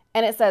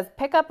 and it says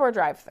pick up or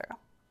drive through.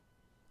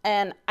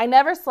 And I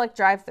never select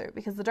drive through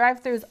because the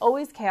drive through is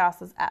always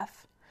chaos as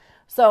F.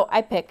 So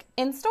I pick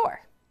in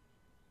store.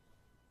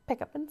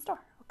 Pick up in store.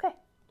 Okay.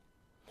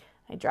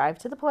 I drive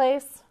to the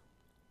place.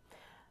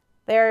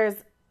 There's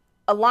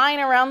a line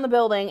around the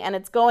building, and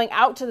it's going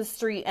out to the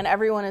street, and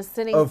everyone is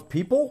sitting. Of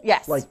people?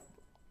 Yes. Like,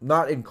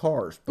 not in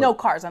cars. But... No,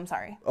 cars, I'm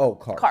sorry. Oh,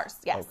 cars. Cars,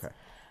 yes. Okay.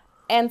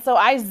 And so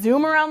I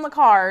zoom around the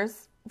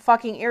cars,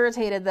 fucking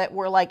irritated that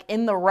we're like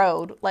in the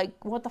road. Like,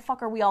 what the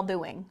fuck are we all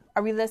doing?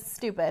 Are we this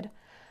stupid?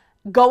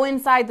 Go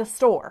inside the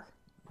store.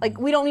 Like,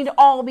 we don't need to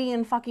all be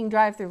in fucking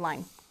drive-through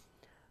line.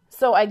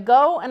 So I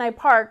go and I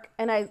park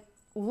and I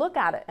look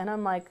at it and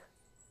I'm like,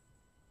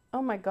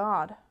 oh my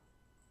God.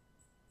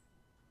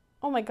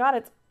 Oh my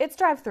God, it's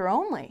drive-through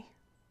only.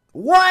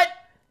 What?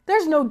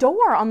 There's no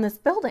door on this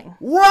building.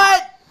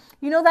 What?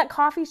 You know that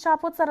coffee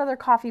shop? What's that other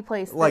coffee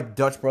place? Like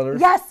Dutch Brothers?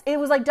 Yes, it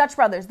was like Dutch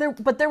Brothers.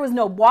 But there was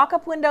no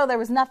walk-up window. There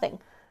was nothing.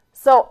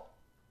 So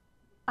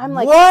I'm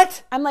like,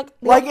 what? I'm like,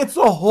 Like it's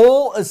a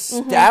whole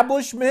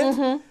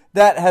establishment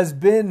that has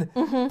been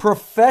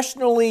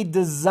professionally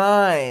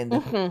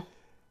designed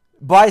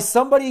by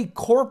somebody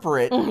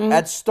corporate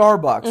at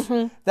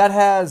Starbucks that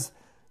has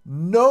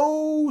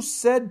no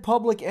said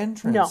public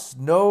entrance,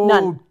 no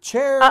None.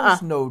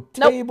 chairs, no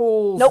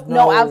tables, Nope,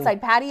 no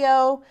outside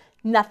patio,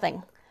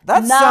 nothing.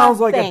 That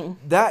sounds like Nothing.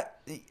 that.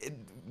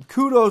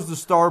 Kudos to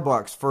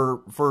Starbucks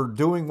for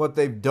doing what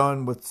they've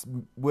done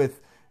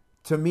with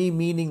to me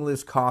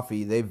meaningless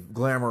coffee. They've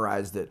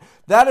glamorized it.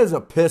 That is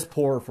a piss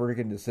poor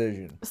freaking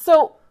decision.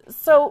 So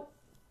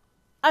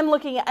I'm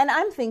looking at, and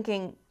I'm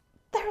thinking,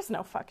 there's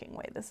no fucking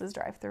way this is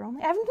drive-through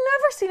only. I've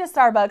never seen a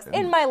Starbucks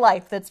in my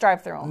life that's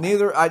drive-through only.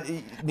 Neither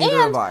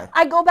have I.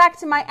 I go back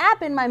to my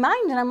app in my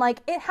mind, and I'm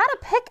like, it had a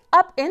pick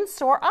up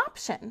in-store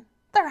option.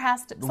 There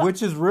has to. So,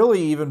 Which is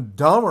really even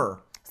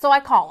dumber. so I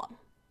call them.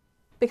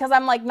 Because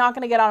I'm like not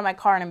going to get out of my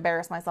car and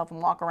embarrass myself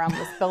and walk around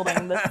this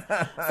building.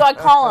 So I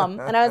call them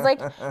and I was like,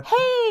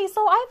 hey,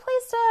 so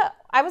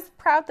I was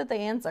proud that they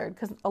answered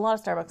because a lot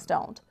of Starbucks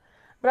don't.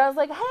 But I was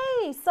like,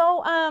 hey,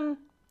 so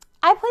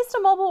I placed a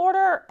mobile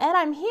order and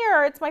I'm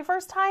here. It's my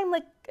first time.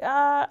 Like,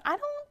 I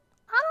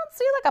don't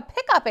see like a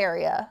pickup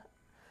area.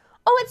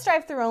 Oh, it's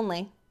drive-through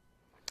only.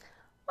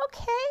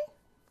 Okay.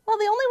 Well,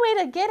 the only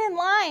way to get in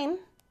line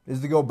Is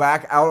to go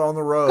back out on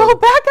the road. go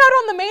back out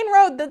on the main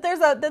road that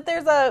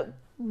there's a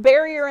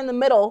barrier in the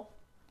middle.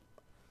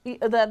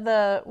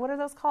 The what are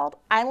those called?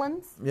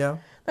 Islands? Yeah.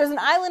 There's an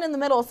island in the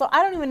middle, so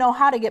I don't even know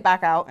how to get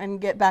back out and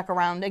get back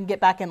around and get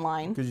back in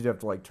line. Because you'd have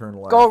to like turn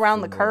left. Go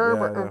around the and curb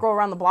yeah, or yeah. go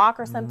around the block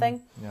or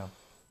something. Yeah.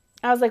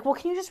 I was like, well,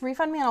 can you just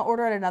refund me and I'll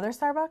order at another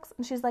Starbucks?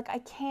 And she's like, I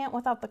can't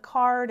without the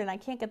card, and I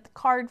can't get the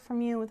card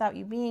from you without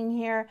you being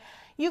here.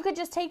 You could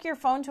just take your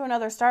phone to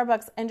another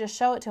Starbucks and just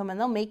show it to them, and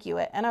they'll make you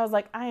it. And I was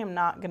like, I am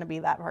not going to be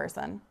that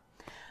person.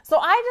 So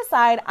I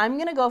decide I'm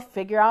going to go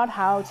figure out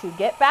how to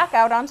get back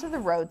out onto the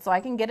road so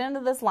I can get into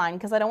this line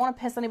because I don't want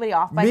to piss anybody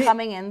off by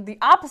coming in the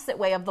opposite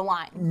way of the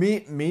line.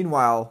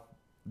 Meanwhile,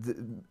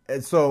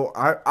 so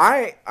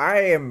I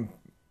am,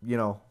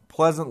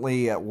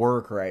 pleasantly at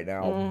work right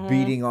now,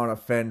 beating on a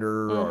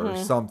fender or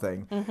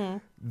something.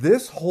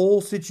 This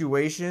whole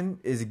situation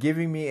is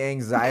giving me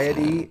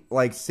anxiety.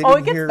 Like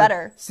it gets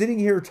better. Sitting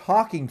here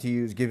talking to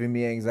you is giving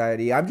me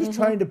anxiety. I'm just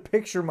trying to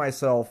picture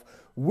myself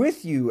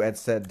with you at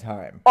said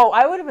time. Oh,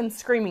 I would have been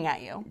screaming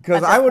at you.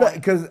 Because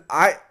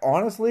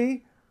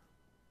honestly,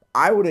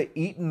 I would have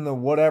eaten the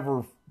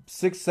whatever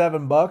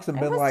 $6-7 and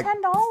been like,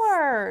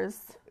 $10.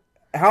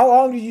 how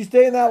long did you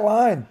stay in that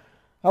line?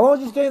 How long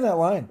did you stay in that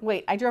line?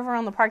 Wait, I drove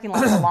around the parking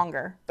lot for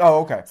longer.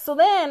 Oh, okay. So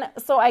here,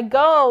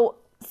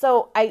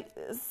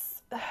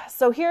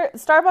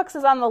 Starbucks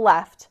is on the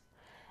left.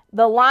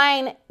 The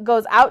line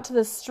goes out to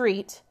the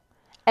street,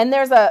 and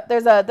there's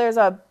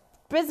a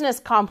business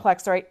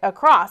complex right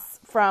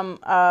across from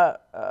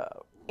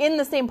in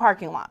the same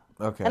parking lot.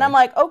 Okay. And I'm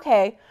like,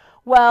 okay,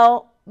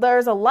 well,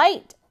 there's a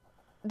light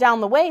down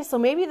the way, so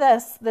maybe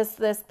this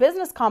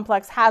business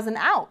complex has an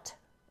out.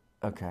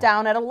 Okay.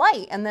 Down at a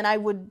light, and then I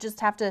would just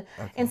have to,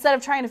 instead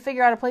of trying to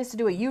figure out a place to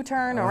do a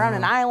U-turn around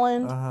an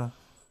island.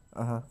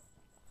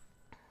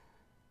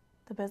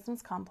 The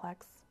business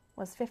complex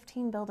was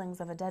 15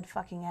 buildings of a dead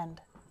fucking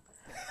end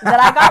that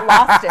I got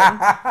lost in.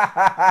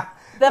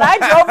 That I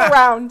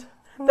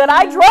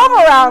drove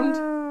around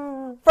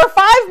for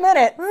 5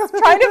 minutes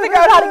trying to figure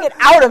out how to get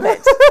out of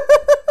it.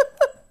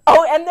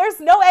 Oh, and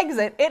there's no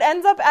exit. It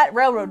ends up at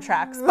railroad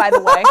tracks, by the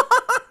way.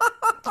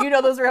 Do you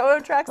know those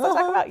railroad tracks I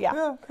talk about?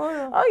 Yeah.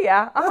 Oh,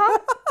 yeah.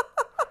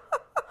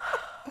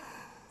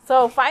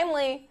 So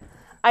finally,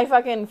 I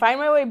fucking find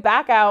my way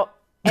back out,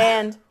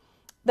 and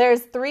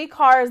there's 3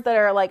 cars that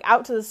are like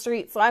out to the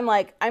street. So I'm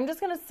like, I'm just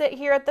going to sit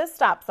here at this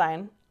stop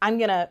sign. I'm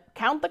going to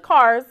count the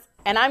cars,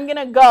 and I'm going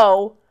to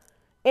go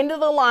into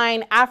the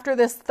line after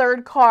this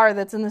third car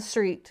that's in the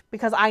street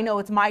because I know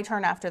it's my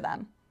turn after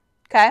them.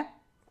 Okay?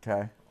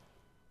 Okay.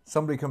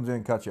 Somebody comes in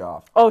and cuts you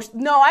off. Oh,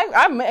 no,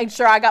 I made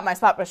sure I got my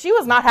spot, but she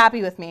was not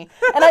happy with me.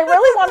 And I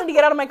really wanted to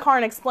get out of my car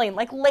and explain,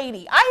 like,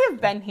 lady, I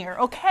have been here,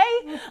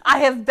 okay? I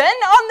have been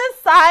on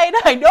this side.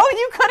 I know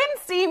you couldn't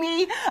see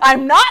me.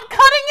 I'm not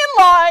cutting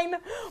in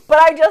line. But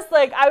I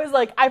was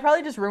like, I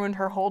probably just ruined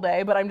her whole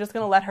day, but I'm just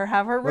going to let her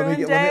have her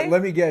ruined day.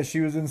 Let me guess. She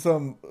was in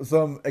some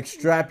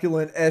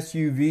extravagant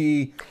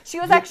SUV.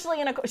 She was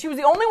actually she was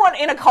the only one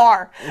in a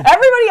car.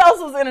 Everybody else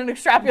was in an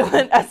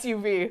extravagant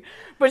SUV.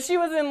 But she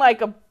was in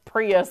like a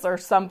Prius or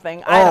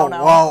something. I don't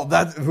know. Well,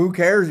 who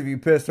cares if you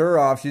pissed her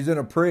off? She's in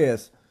a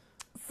Prius.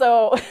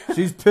 So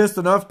she's pissed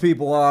enough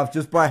people off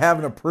just by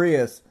having a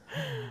Prius.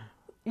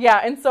 Yeah,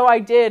 and so I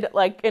did,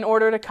 like, in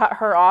order to cut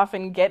her off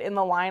and get in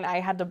the line, I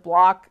had to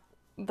block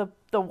the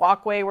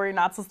walkway where you're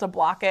not supposed to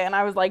block it. And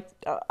I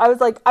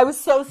was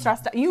so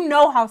stressed out. You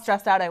know how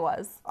stressed out I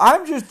was.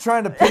 I'm just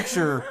trying to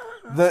picture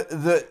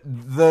the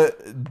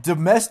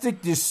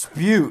domestic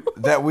dispute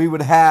that we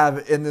would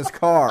have in this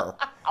car.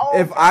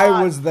 If God.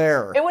 I was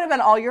there. It would have been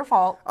all your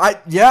fault.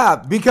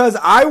 Because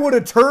I would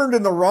have turned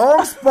in the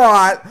wrong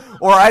spot,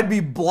 or I'd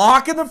be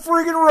blocking the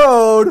friggin'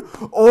 road,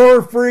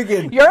 or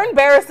friggin'. You're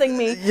embarrassing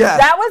me. Yeah.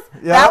 That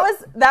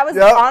was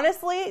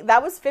honestly,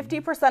 that was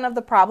 50% of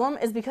the problem,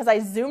 is because I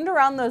zoomed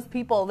around those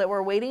people that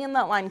were waiting in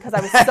that line because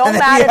I was so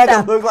mad at them. You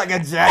had to look like a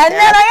jackass. And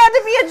then I had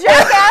to be a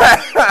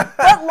jackass.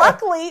 But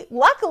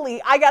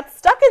luckily, I got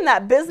stuck in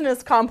that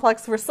business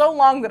complex for so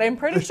long that I'm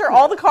pretty sure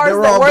all the cars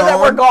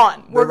were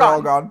gone. Were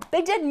all gone.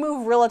 They did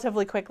move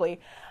relatively quickly.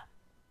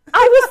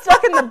 I was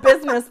stuck in the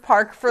business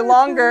park for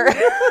longer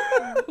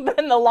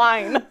than the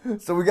line.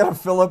 So we got to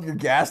fill up your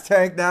gas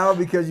tank now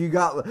because you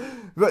got...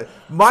 But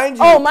mind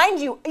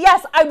you,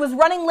 yes, I was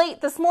running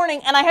late this morning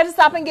and I had to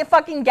stop and get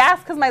fucking gas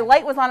because my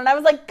light was on and I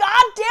was like,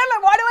 God damn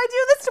it, why do I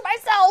do this to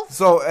myself?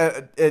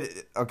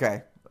 So,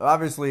 okay,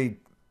 obviously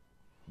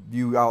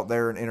you out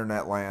there in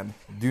internet land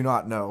do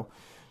not know.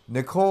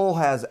 Nicole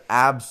has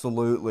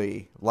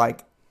absolutely,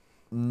 like,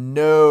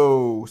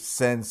 no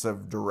sense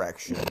of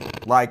direction,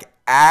 like,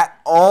 at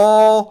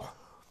all.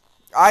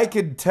 I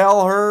could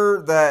tell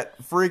her that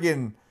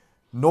friggin'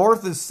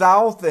 north is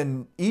south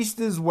and east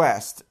is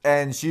west,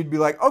 and she'd be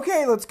like,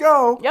 okay, let's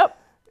go. Yep.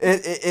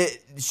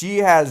 She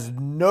has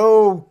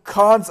no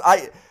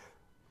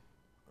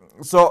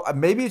so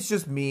maybe it's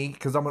just me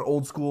because I'm an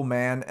old school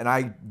man and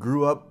I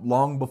grew up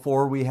long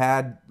before we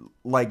had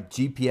like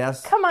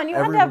GPS. Come on, you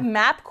had to have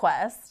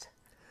MapQuest.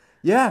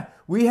 Yeah,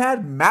 we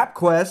had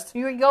MapQuest.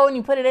 You would go and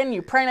you put it in,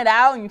 you print it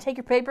out, and you take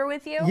your paper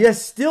with you. You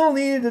still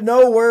needed to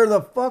know where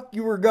the fuck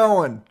you were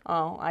going.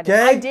 Oh, I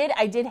did.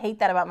 I did hate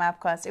that about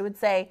MapQuest. It would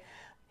say,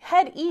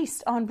 head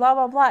east on blah,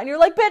 blah, blah. And you're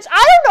like, bitch,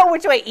 I don't know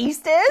which way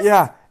east is.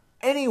 Yeah.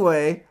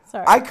 Anyway,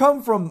 sorry. I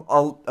come from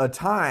a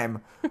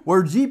time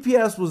where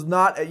GPS was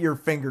not at your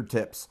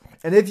fingertips.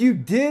 And if you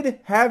did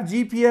have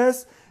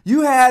GPS,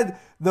 you had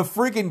the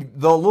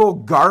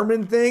little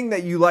Garmin thing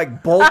that you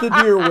like bolted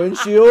to your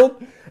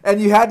windshield. And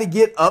you had to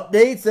get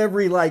updates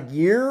every, like,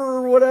 year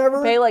or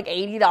whatever. Pay, like,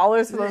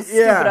 $80 for those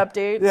stupid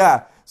updates.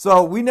 Yeah.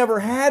 So we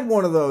never had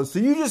one of those. So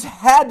you just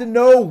had to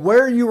know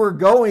where you were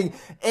going.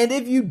 And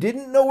if you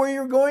didn't know where you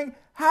were going,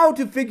 how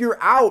to figure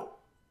out,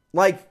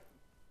 like,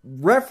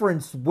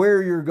 reference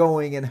where you're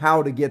going and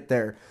how to get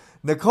there.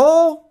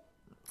 Nicole,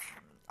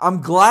 I'm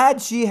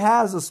glad she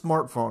has a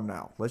smartphone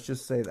now. Let's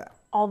just say that.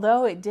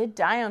 Although it did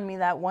die on me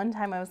that one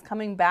time I was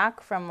coming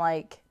back from,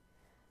 like,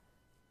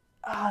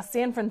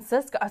 San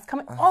Francisco. I was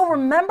coming. Oh,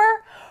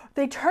 remember?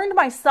 They turned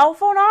my cell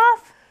phone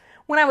off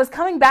when I was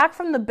coming back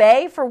from the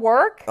Bay for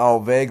work. Oh,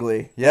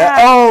 vaguely. Yeah.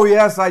 Oh,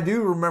 yes, I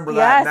do remember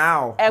that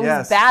now. It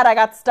was bad. I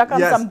got stuck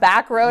on some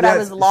back road. I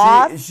was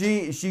lost.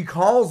 She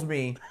calls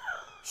me.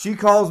 She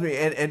calls me,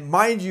 and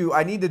mind you,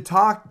 I need to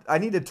talk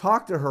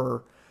to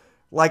her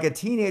like a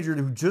teenager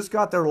who just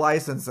got their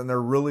license and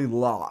they're really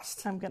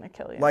lost. I'm gonna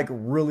kill you. Like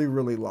really,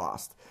 really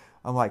lost.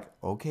 I'm like,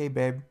 okay,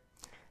 babe.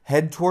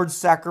 Head towards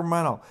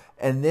Sacramento.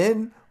 And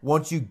then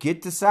once you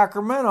get to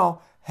Sacramento,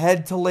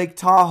 head to Lake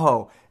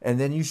Tahoe. And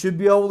then you should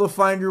be able to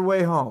find your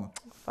way home.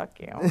 Fuck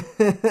you.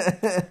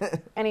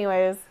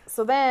 Anyways,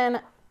 so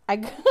then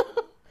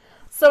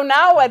so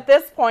now at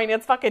this point,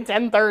 it's fucking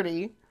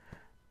 10:30.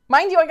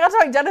 Mind you, I got to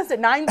my dentist at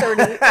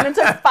 9:30. And it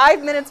took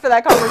 5 minutes for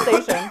that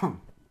conversation.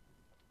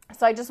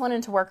 So I just went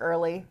into work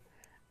early.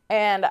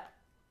 And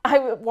I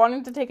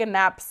wanted to take a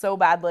nap so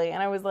badly.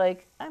 And I was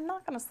like, I'm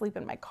not going to sleep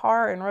in my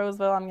car in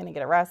Roseville. I'm going to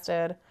get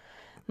arrested. And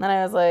then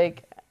I was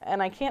like,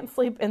 and I can't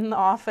sleep in the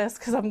office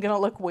because I'm going to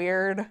look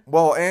weird.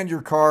 Well, and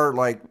your car,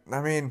 like, I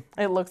mean.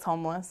 It looks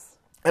homeless.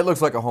 It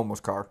looks like a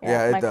homeless car.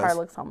 Yeah, it does. My car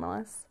looks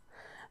homeless.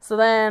 So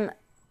then,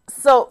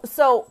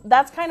 so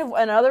that's kind of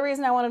another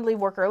reason I wanted to leave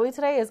work early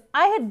today is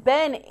I had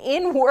been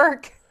in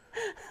work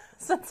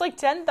since like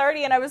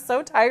 10:30 and I was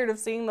so tired of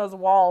seeing those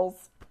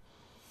walls.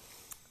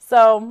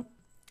 So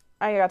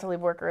I got to leave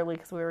work early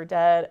because we were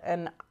dead,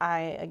 and I,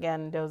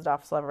 again, dozed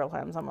off several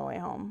times on my way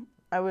home.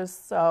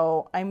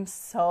 I'm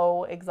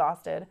so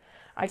exhausted.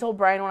 I told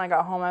Brian when I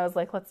got home, I was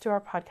like, let's do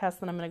our podcast,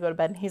 then I'm going to go to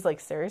bed. And he's like,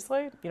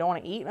 seriously? You don't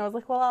want to eat? And I was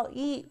like, well, I'll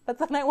eat, but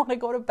then I want to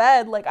go to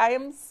bed. Like, I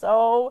am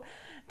so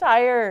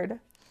tired.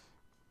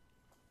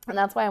 And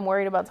that's why I'm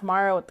worried about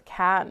tomorrow with the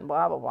cat and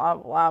blah, blah, blah,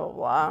 blah, blah,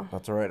 blah.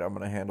 That's all right. I'm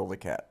going to handle the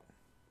cat.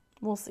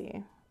 We'll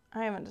see.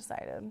 I haven't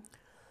decided.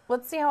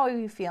 Let's see how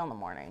we feel in the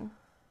morning.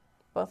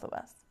 Both of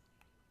us.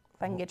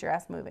 If I can get your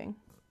ass moving.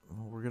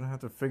 Well, we're going to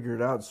have to figure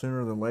it out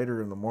sooner than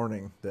later in the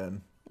morning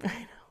then. I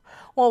know.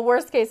 Well,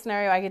 worst case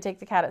scenario, I could take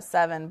the cat at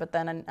 7, but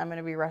then I'm going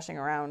to be rushing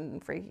around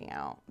and freaking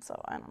out.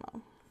 So, I don't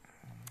know.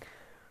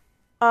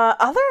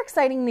 Other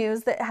exciting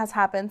news that has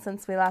happened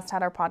since we last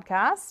had our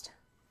podcast.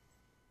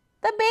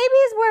 The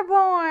babies were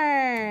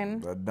born.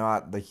 But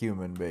not the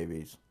human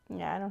babies.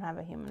 Yeah, I don't have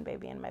a human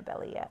baby in my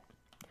belly yet.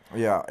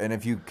 Yeah, and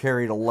if you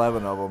carried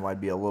 11 of them,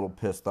 I'd be a little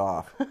pissed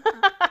off.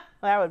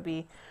 That would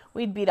be,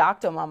 we'd beat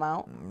Octomom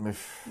out.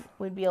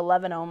 We'd be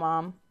 11-0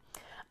 mom.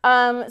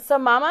 So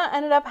Mama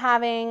ended up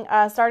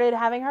started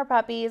having her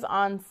puppies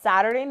on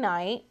Saturday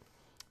night.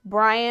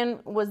 Brian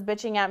was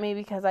bitching at me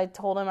because I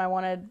told him I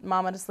wanted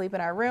Mama to sleep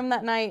in our room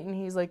that night. And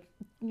he's like,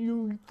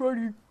 you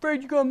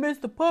afraid you're going to miss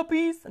the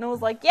puppies? And I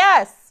was like,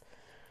 yes.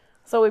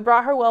 So we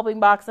brought her whelping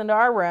box into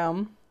our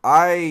room.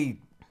 I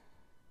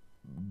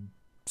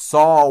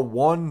saw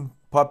one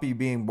puppy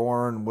being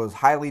born, was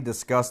highly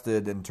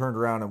disgusted, and turned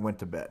around and went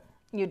to bed.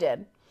 You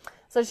did.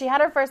 So she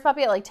had her first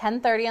puppy at like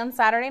 10:30 on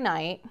Saturday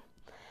night.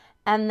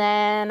 And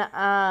then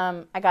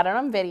I got it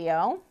on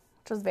video,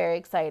 which was very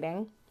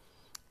exciting.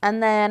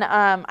 And then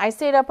I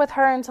stayed up with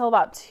her until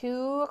about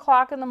 2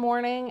 o'clock in the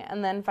morning.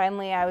 And then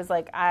finally I was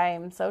like,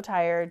 I'm so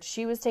tired.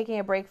 She was taking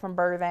a break from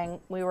birthing.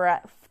 We were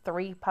at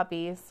 3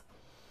 puppies.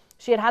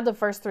 She had the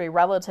first 3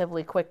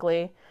 relatively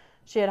quickly.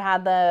 She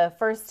had the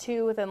first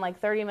 2 within like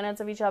 30 minutes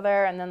of each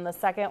other. And then the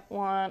second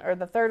one, or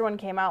the third one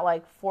came out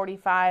like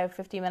 45,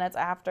 50 minutes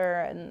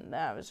after. And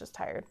I was just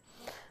tired.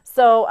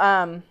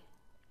 So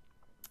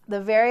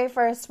the very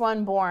first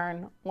one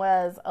born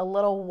was a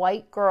little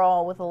white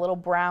girl with a little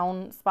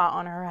brown spot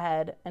on her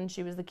head. And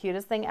she was the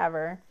cutest thing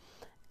ever.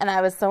 And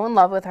I was so in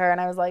love with her. And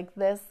I was like,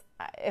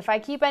 if I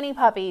keep any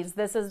puppies,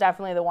 this is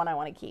definitely the one I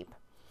want to keep.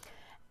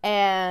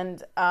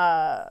 And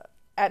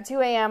at 2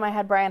 a.m., I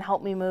had Brian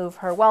help me move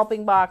her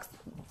whelping box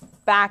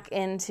back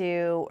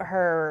into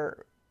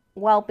her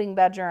whelping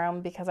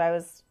bedroom because I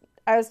was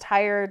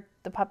tired.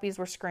 The puppies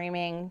were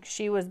screaming.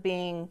 She was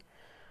being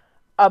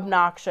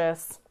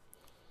obnoxious.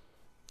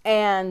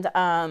 And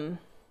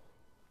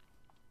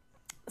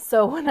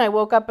so when I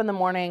woke up in the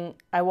morning,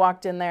 I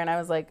walked in there and I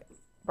was like,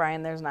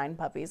 Brian, there's 9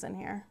 puppies in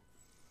here.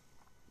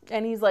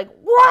 And he's like,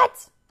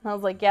 what? And I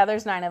was like, yeah,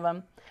 there's 9 of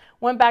them.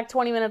 Went back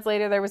 20 minutes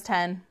later, there was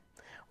 10.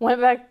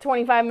 Went back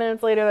 25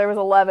 minutes later, there was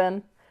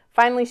 11.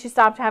 Finally, she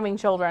stopped having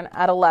children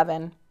at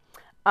 11.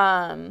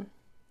 And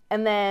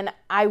then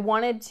I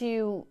wanted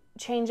to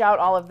change out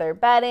all of their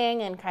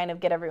bedding and kind of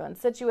get everyone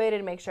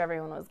situated, make sure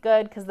everyone was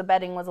good because the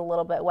bedding was a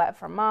little bit wet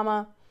from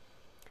Mama.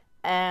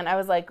 And I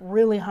was like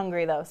really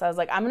hungry though. So I was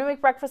like, I'm going to make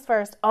breakfast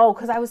first. Oh,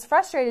 because I was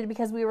frustrated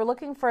because we were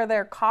looking for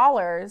their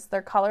collars,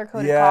 their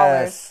color-coded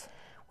collars.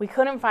 We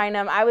couldn't find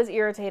them. I was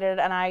irritated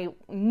and I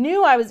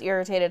knew I was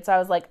irritated. So I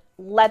was like,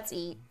 let's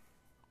eat.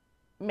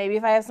 Maybe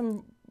if I have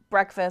some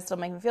breakfast, it'll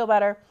make me feel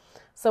better.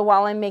 So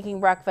while I'm making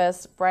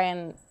breakfast,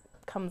 Brian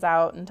comes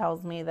out and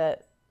tells me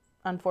that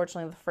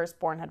unfortunately the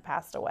firstborn had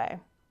passed away.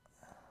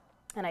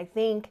 And I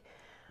think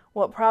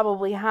what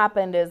probably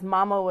happened is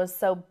Mama was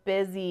so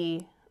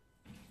busy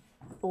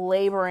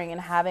laboring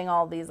and having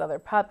all these other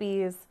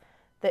puppies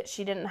that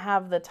she didn't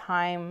have the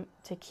time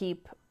to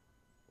keep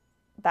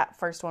that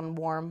first one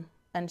warm,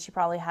 and she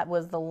probably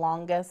was the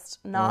longest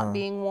not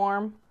being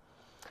warm.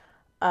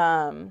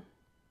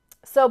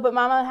 But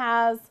Mama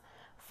has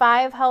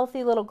 5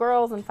 healthy little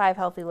girls and 5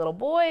 healthy little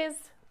boys.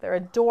 They're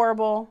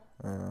adorable.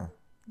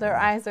 Their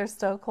eyes are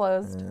still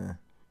closed.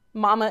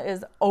 Mama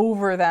is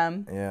over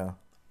them. Yeah.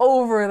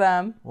 Over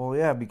them. Well,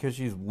 yeah, because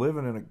she's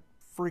living in a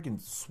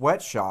freaking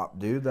sweatshop,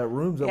 dude. That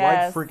room's at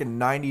like freaking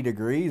 90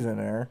 degrees in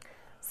there.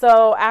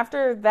 So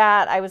after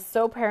that, I was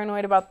so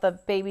paranoid about the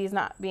babies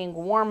not being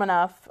warm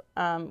enough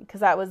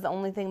because that was the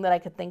only thing that I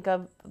could think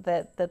of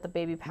that the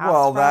baby passed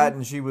from. That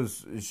and she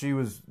was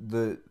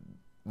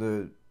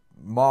the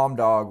mom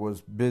dog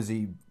was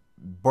busy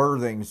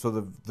birthing, so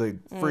the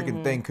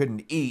freaking thing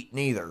couldn't eat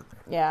neither.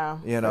 Yeah,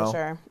 for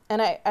sure.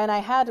 And I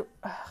had,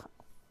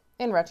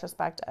 in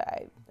retrospect,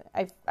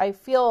 I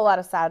feel a lot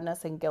of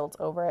sadness and guilt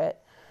over it,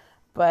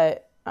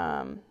 but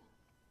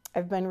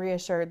I've been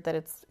reassured that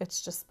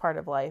it's just part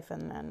of life,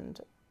 and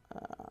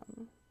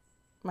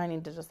I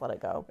need to just let it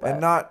go.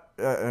 But.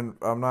 And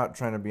I'm not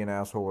trying to be an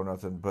asshole or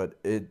nothing,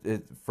 but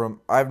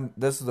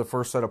this is the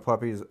first set of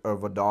puppies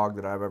of a dog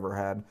that I've ever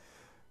had,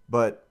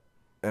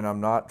 and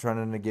I'm not trying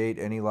to negate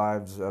any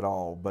lives at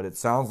all, but it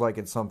sounds like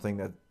it's something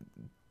that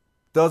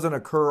doesn't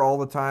occur all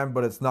the time,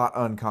 but it's not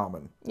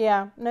uncommon.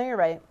 Yeah, no, you're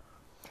right.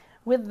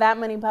 With that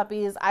many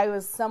puppies, I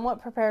was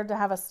somewhat prepared to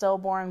have a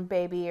stillborn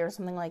baby or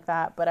something like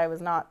that, but I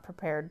was not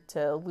prepared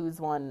to lose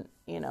one,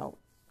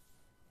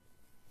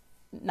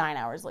 9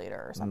 hours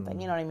later or something.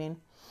 You know what I mean?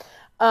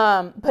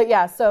 But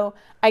yeah, so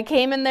I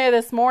came in there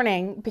this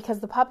morning because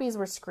the puppies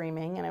were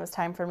screaming and it was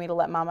time for me to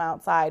let Mama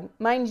outside.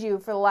 Mind you,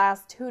 for the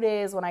last 2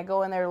 days when I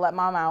go in there to let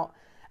Mom out,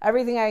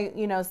 everything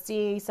I,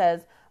 see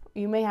says,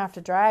 you may have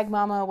to drag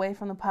Mama away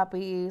from the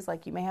puppies.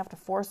 Like, you may have to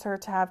force her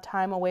to have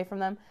time away from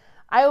them.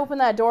 I open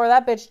that door,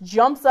 that bitch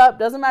jumps up,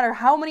 doesn't matter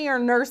how many are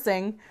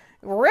nursing,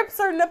 rips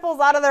her nipples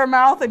out of their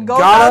mouth and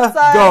goes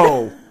outside.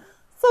 Go.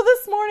 So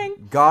this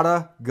morning,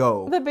 Gotta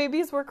go. the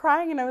babies were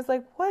crying and I was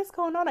like, what is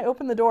going on? I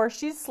opened the door.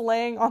 She's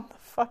laying on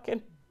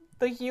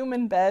the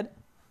human bed.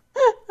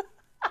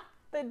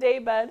 The day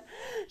bed.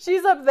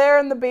 She's up there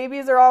and the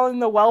babies are all in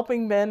the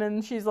whelping bin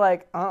and she's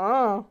like,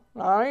 I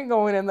ain't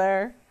going in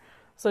there.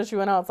 So she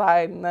went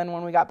outside and then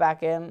when we got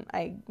back in,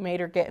 I made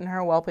her get in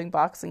her whelping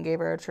box and gave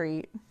her a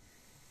treat.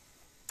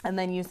 And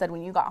then you said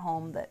when you got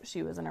home that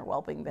she was in her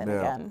whelping bin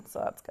again. So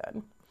that's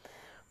good.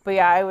 But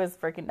yeah, I was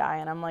freaking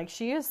dying. I'm like,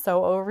 she is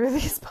so over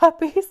these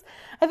puppies.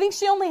 I think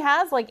she only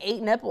has like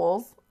 8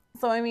 nipples.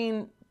 So, I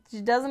mean, she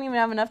doesn't even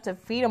have enough to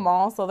feed them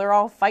all. So they're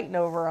all fighting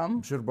over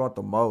them. Should have brought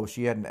the Mo.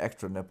 She had an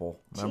extra nipple.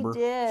 Remember? She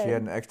did. She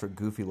had an extra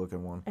goofy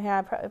looking one. Yeah,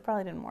 it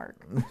probably didn't work.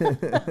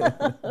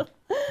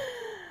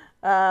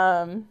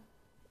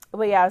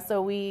 But yeah,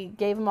 so we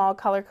gave them all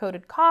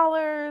color-coded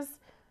collars.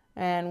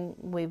 And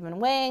we've been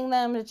weighing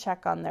them to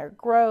check on their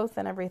growth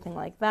and everything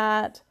like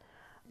that.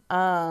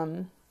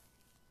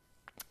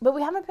 But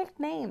we haven't picked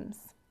names.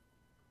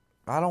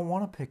 I don't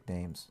want to pick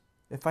names.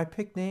 If I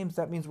pick names,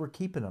 that means we're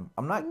keeping them.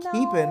 I'm not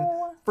keeping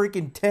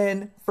freaking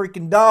 10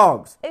 freaking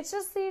dogs. It's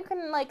just so you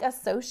can, like,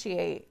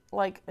 associate,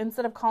 like,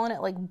 instead of calling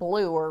it, like,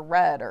 blue or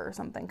red or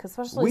something. Cause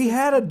especially we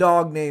had a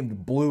dog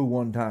named Blue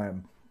one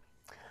time.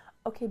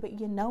 Okay, but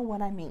you know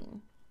what I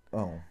mean.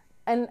 Oh.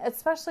 And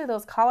especially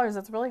those collars,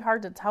 it's really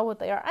hard to tell what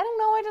they are. I don't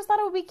know. I just thought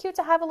it would be cute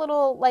to have a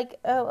little, like,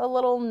 a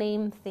little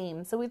name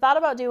theme. So we thought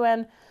about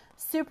doing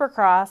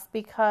Supercross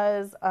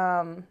because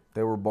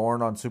they were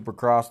born on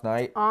Supercross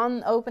night.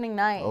 On opening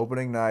night.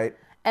 Opening night.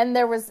 And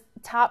there was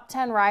top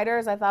 10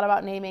 riders. I thought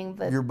about naming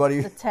your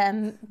buddy. The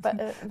 10. But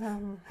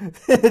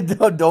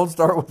don't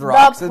start with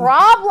Roxon. The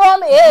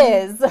problem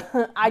is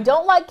I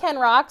don't like Ken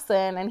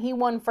Roxon, and he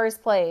won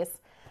first place.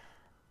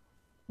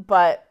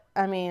 But,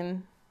 I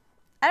mean,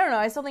 I don't know.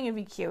 I still think it'd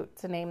be cute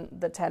to name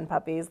the 10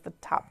 puppies the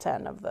top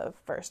 10 of the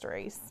first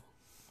race.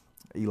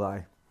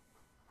 Eli.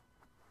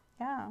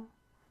 Yeah.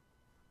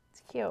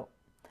 It's cute.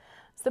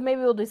 So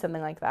maybe we'll do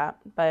something like that.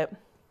 But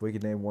we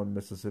could name one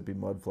Mississippi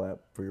Mudflap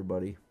for your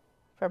buddy.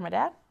 For my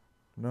dad?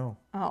 No.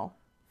 Oh.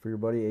 For your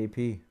buddy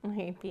AP.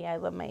 AP. I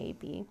love my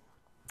AP.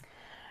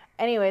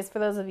 Anyways, for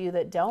those of you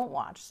that don't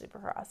watch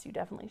Supercross, you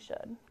definitely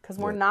should. Because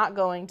we're not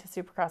going to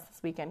Supercross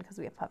this weekend because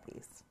we have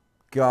puppies.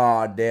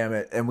 God damn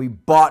it. And we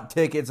bought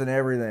tickets and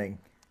everything.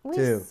 We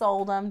too.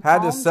 sold them.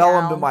 Had to sell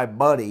them to my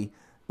buddy.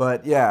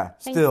 But yeah,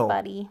 still. Thanks,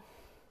 buddy.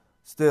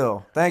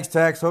 Still. Thanks,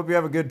 Tex. Hope you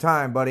have a good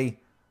time, buddy.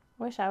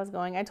 Wish I was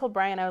going. I told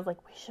Brian, I was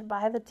like, we should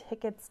buy the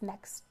tickets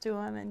next to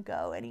him and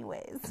go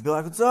anyways. Be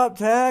like, what's up,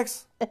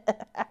 Tex?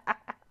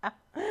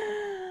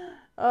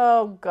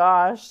 Oh,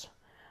 gosh.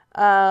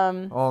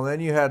 And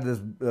then you had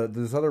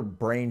this other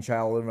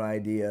brainchild of an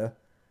idea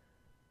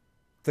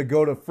to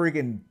go to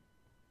freaking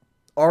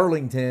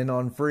Arlington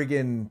on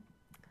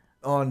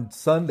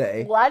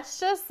Sunday. Let's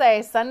just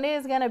say Sunday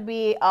is going to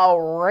be a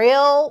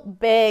real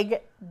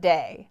big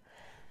day.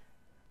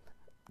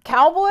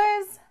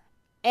 Cowboys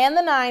and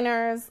the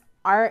Niners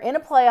are in a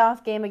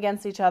playoff game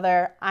against each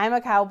other. I'm a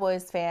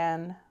Cowboys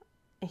fan.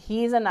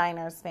 He's a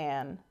Niners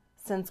fan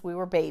since we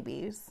were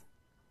babies.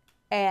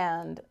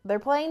 And they're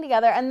playing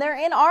together and they're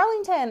in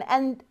Arlington.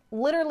 And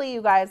literally,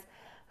 you guys,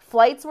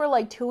 flights were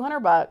like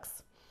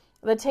 $200.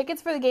 The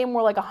tickets for the game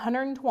were like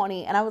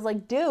 $120. And I was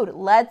like, dude,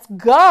 let's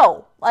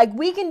go. Like,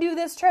 we can do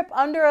this trip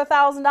under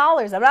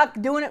 $1,000. I'm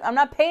not doing it. I'm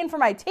not paying for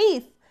my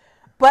teeth,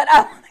 but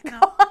I want to go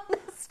on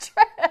this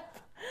trip.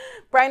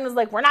 Brian was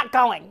like, we're not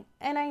going.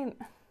 And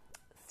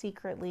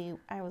secretly,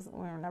 we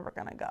were never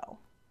going to go.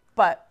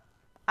 But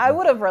I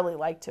would have really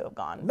liked to have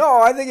gone.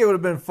 No, I think it would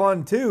have been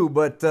fun too.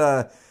 But,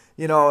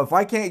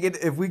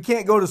 if we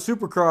can't go to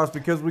Supercross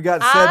because we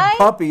got said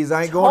puppies,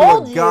 I ain't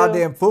going to a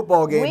goddamn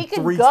football game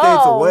 3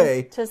 states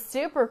away. To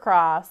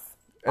Supercross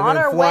and on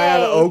then our fly way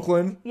out of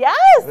Oakland.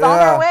 Yes, on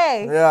our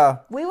way. Yeah.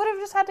 We would have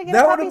just had to get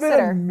that a puppy sitter. That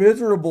would have been a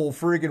miserable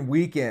freaking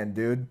weekend,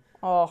 dude.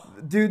 Oh.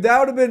 Dude, that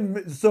would have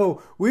been...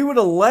 So, we would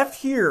have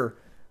left here...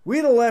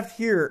 We'd have left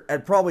here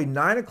at probably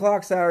 9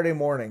 o'clock Saturday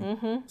morning.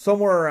 Mm-hmm.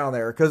 Somewhere around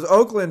there. Because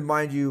Oakland,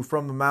 mind you,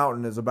 from the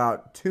mountain is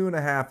about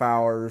 2.5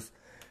 hours.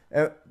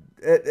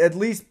 At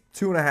least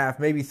 2.5,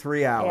 maybe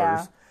 3 hours.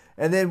 Yeah.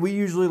 And then we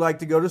usually like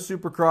to go to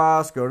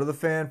Supercross, go to the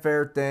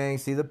fanfare thing,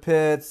 see the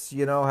pits,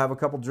 have a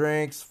couple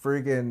drinks,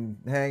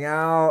 freaking hang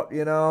out,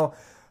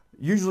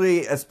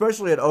 Usually,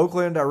 especially at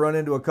Oakland, I run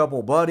into a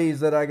couple buddies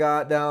that I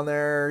got down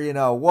there,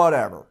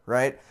 whatever,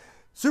 right?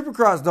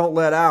 Supercross don't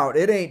let out.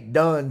 It ain't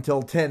done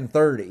till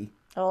 10:30.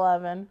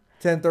 11.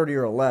 10:30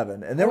 or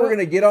 11. And then we're going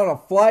to get on a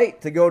flight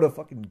to go to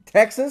fucking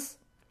Texas?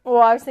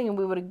 Well, I was thinking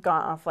we would have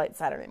gone on a flight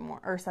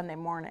Sunday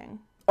morning.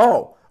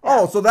 Oh,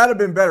 Oh, so that'd have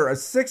been better. A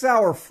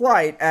 6-hour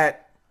flight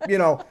at,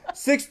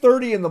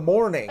 6:30 in the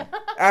morning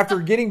after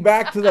getting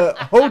back to the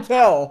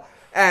hotel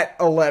at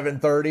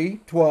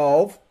 11:30,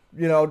 12,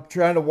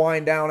 trying to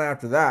wind down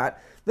after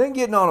that. Then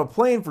getting on a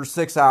plane for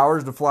 6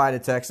 hours to fly to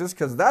Texas,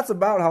 because that's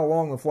about how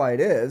long the flight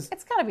is.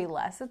 It's got to be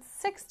less. It's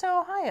 6 to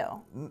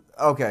Ohio.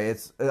 Okay,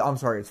 I'm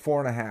sorry, it's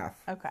 4.5.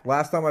 Okay.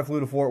 Last time I flew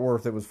to Fort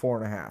Worth, it was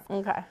 4.5.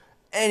 Okay.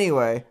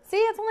 Anyway. See,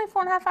 it's only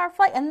 4.5 hour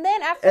flight. And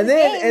then after the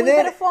game, we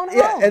could have flown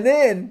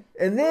home.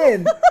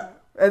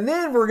 And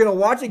then we're going to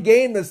watch a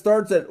game that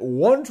starts at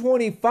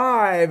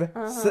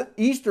 1:25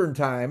 Eastern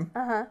time.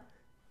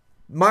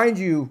 Mind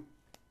you,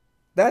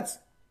 that's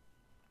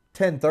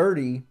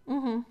 10:30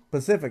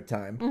 Pacific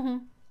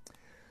time.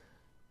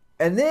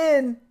 And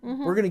then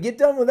we're going to get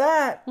done with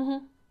that.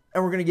 And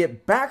we're going to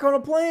get back on a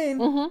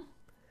plane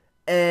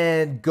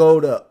and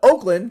go to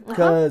Oakland,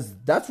 because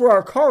that's where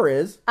our car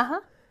is.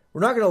 We're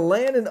not going to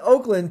land in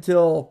Oakland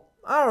till,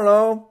 I don't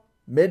know,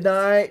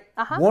 midnight,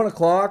 1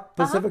 o'clock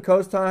Pacific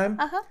Coast time.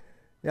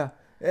 Yeah.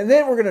 And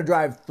then we're going to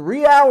drive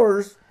 3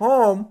 hours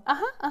home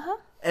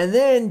and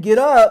then get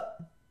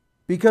up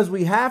because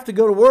we have to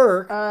go to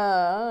work.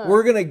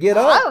 We're going to get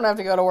up. I don't have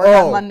to go to work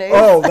on Mondays.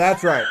 Oh,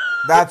 that's right.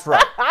 That's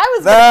right.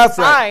 That's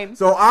fine. Right.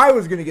 So I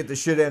was going to get the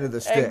shit end of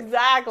the stick.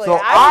 Exactly. So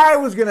I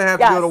was going to have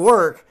to go to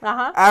work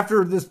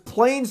after this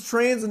planes,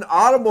 trains, and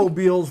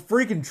automobiles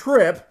freaking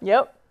trip.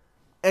 Yep.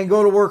 And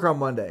go to work on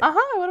Monday.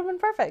 It would have been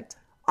perfect.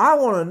 I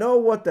want to know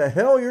what the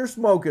hell you're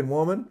smoking,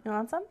 woman. You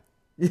want some?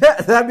 Yeah,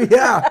 that'd be,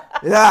 yeah.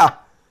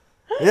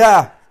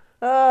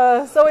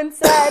 So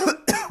instead,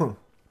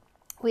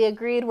 we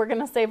agreed we're going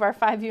to save our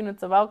 5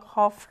 units of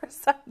alcohol for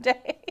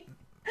Sunday.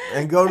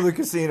 And go to the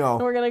casino.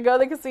 We're going to go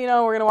to the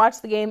casino, we're going to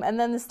watch the game, and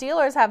then the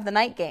Steelers have the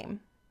night game.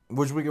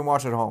 Which we can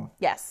watch at home.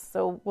 Yes,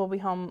 so we'll be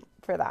home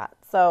for that.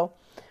 So,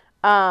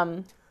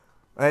 and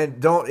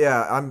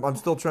I'm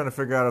still trying to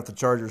figure out if the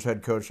Chargers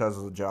head coach has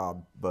a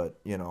job, but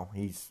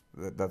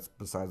that's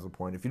besides the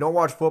point. If you don't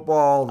watch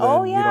football,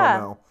 then you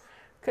don't know.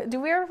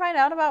 Do we ever find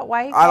out about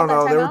why he I don't called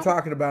know. that They timeout? were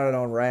talking about it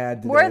on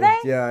Rad today. Were they?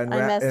 Yeah, and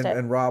I missed it.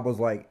 And Rob was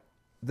like,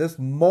 "This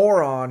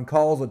moron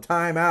calls a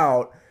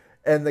timeout,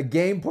 and the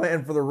game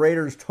plan for the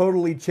Raiders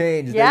totally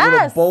changed. Yes. They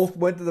would have both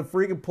went to the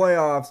freaking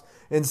playoffs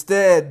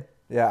instead."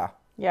 Yeah.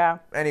 Yeah.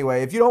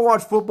 Anyway, if you don't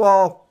watch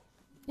football,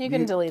 you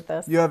can delete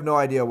this. You have no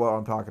idea what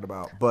I'm talking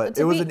about. But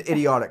it was an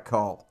idiotic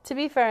call. To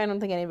be fair, I don't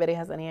think anybody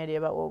has any idea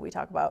about what we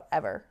talk about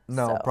ever.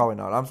 No, probably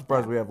not. I'm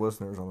surprised we have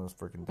listeners on this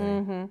freaking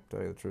thing, to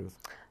tell you the truth.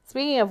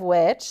 Speaking of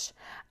which,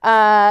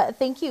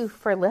 thank you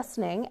for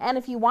listening. And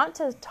if you want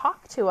to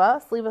talk to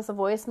us, leave us a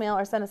voicemail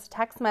or send us a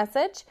text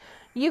message.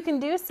 You can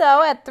do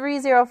so at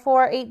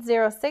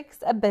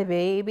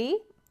 304-806-BABY.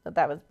 But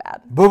that was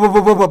bad.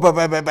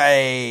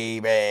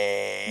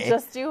 Baby.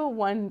 Just do a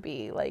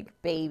 1B, like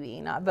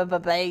baby, not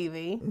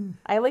baby.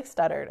 I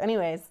stuttered.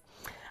 Anyways.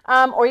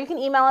 Or you can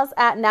email us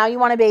at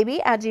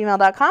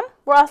nowyouwantababy@gmail.com.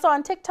 We're also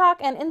on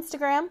TikTok and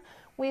Instagram.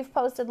 We've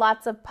posted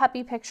lots of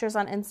puppy pictures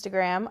on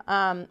Instagram.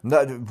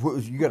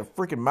 You got a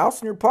freaking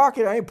mouse in your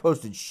pocket? I ain't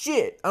posted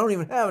shit. I don't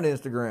even have an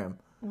Instagram.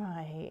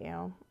 I hate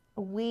you.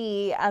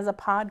 We, as a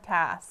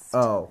podcast.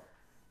 Oh.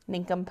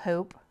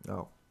 Nincompoop.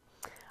 Oh.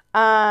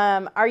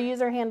 Our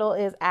user handle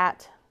is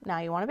at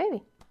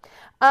nowyouwantababy.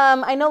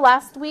 I know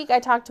last week I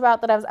talked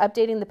about that I was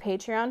updating the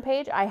Patreon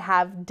page. I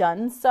have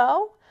done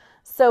so.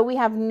 So we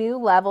have new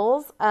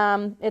levels.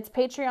 It's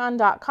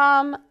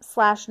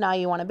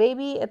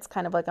patreon.com/nowyouwantababy. It's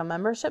kind of like a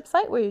membership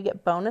site where you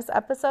get bonus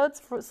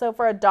episodes. So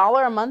for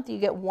 $1 a month, you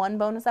get 1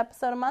 bonus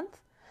episode a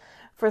month.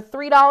 For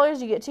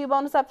 $3, you get 2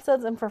 bonus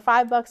episodes. And for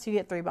 $5, you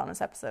get 3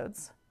 bonus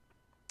episodes.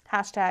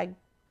 #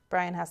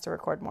 Brian has to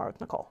record more with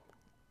Nicole.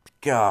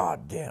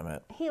 God damn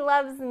it. He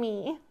loves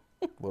me.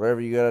 Whatever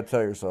you gotta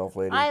tell yourself,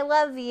 lady. I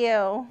love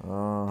you.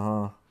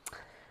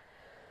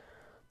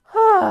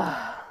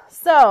 Uh-huh.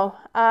 So,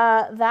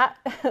 that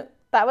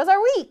was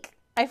our week.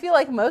 I feel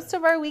like most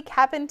of our week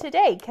happened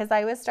today because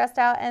I was stressed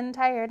out and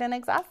tired and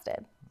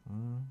exhausted.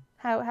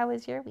 How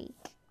was your week?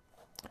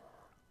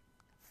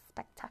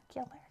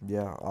 Spectacular.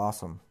 Yeah,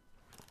 awesome.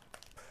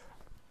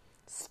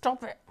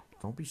 Stop it.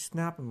 Don't be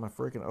snapping my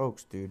freaking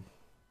oaks, dude.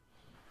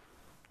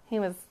 He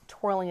was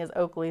twirling his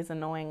Oakleys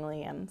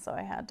annoyingly, and so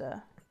I had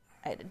to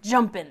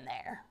jump in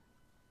there.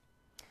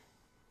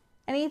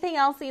 Anything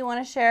else that you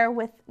want to share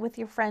with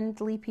your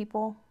friendly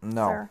people?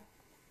 No. Sir?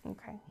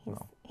 Okay.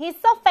 He's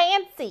so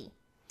fancy.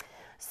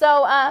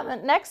 So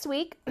next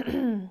week,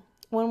 when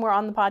we're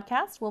on the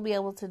podcast, we'll be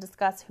able to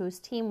discuss whose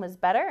team was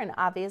better. And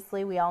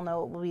obviously, we all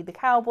know it will be the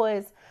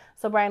Cowboys.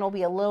 So Brian will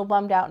be a little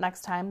bummed out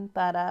next time,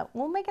 but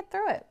we'll make it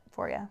through it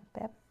for you,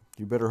 babe.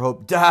 You better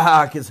hope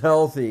Dak is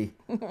healthy.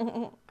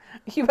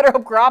 You better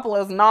hope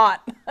Garoppolo's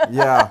not.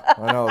 Yeah,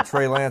 I know.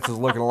 Trey Lance is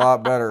looking a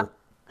lot better.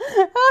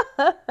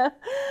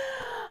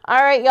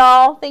 All right,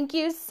 y'all. Thank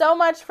you so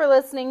much for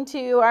listening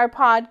to our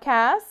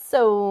podcast.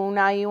 So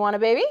now you want a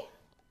baby?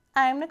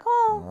 I'm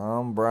Nicole.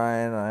 I'm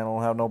Brian. I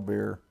don't have no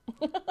beer.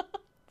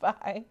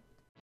 Bye.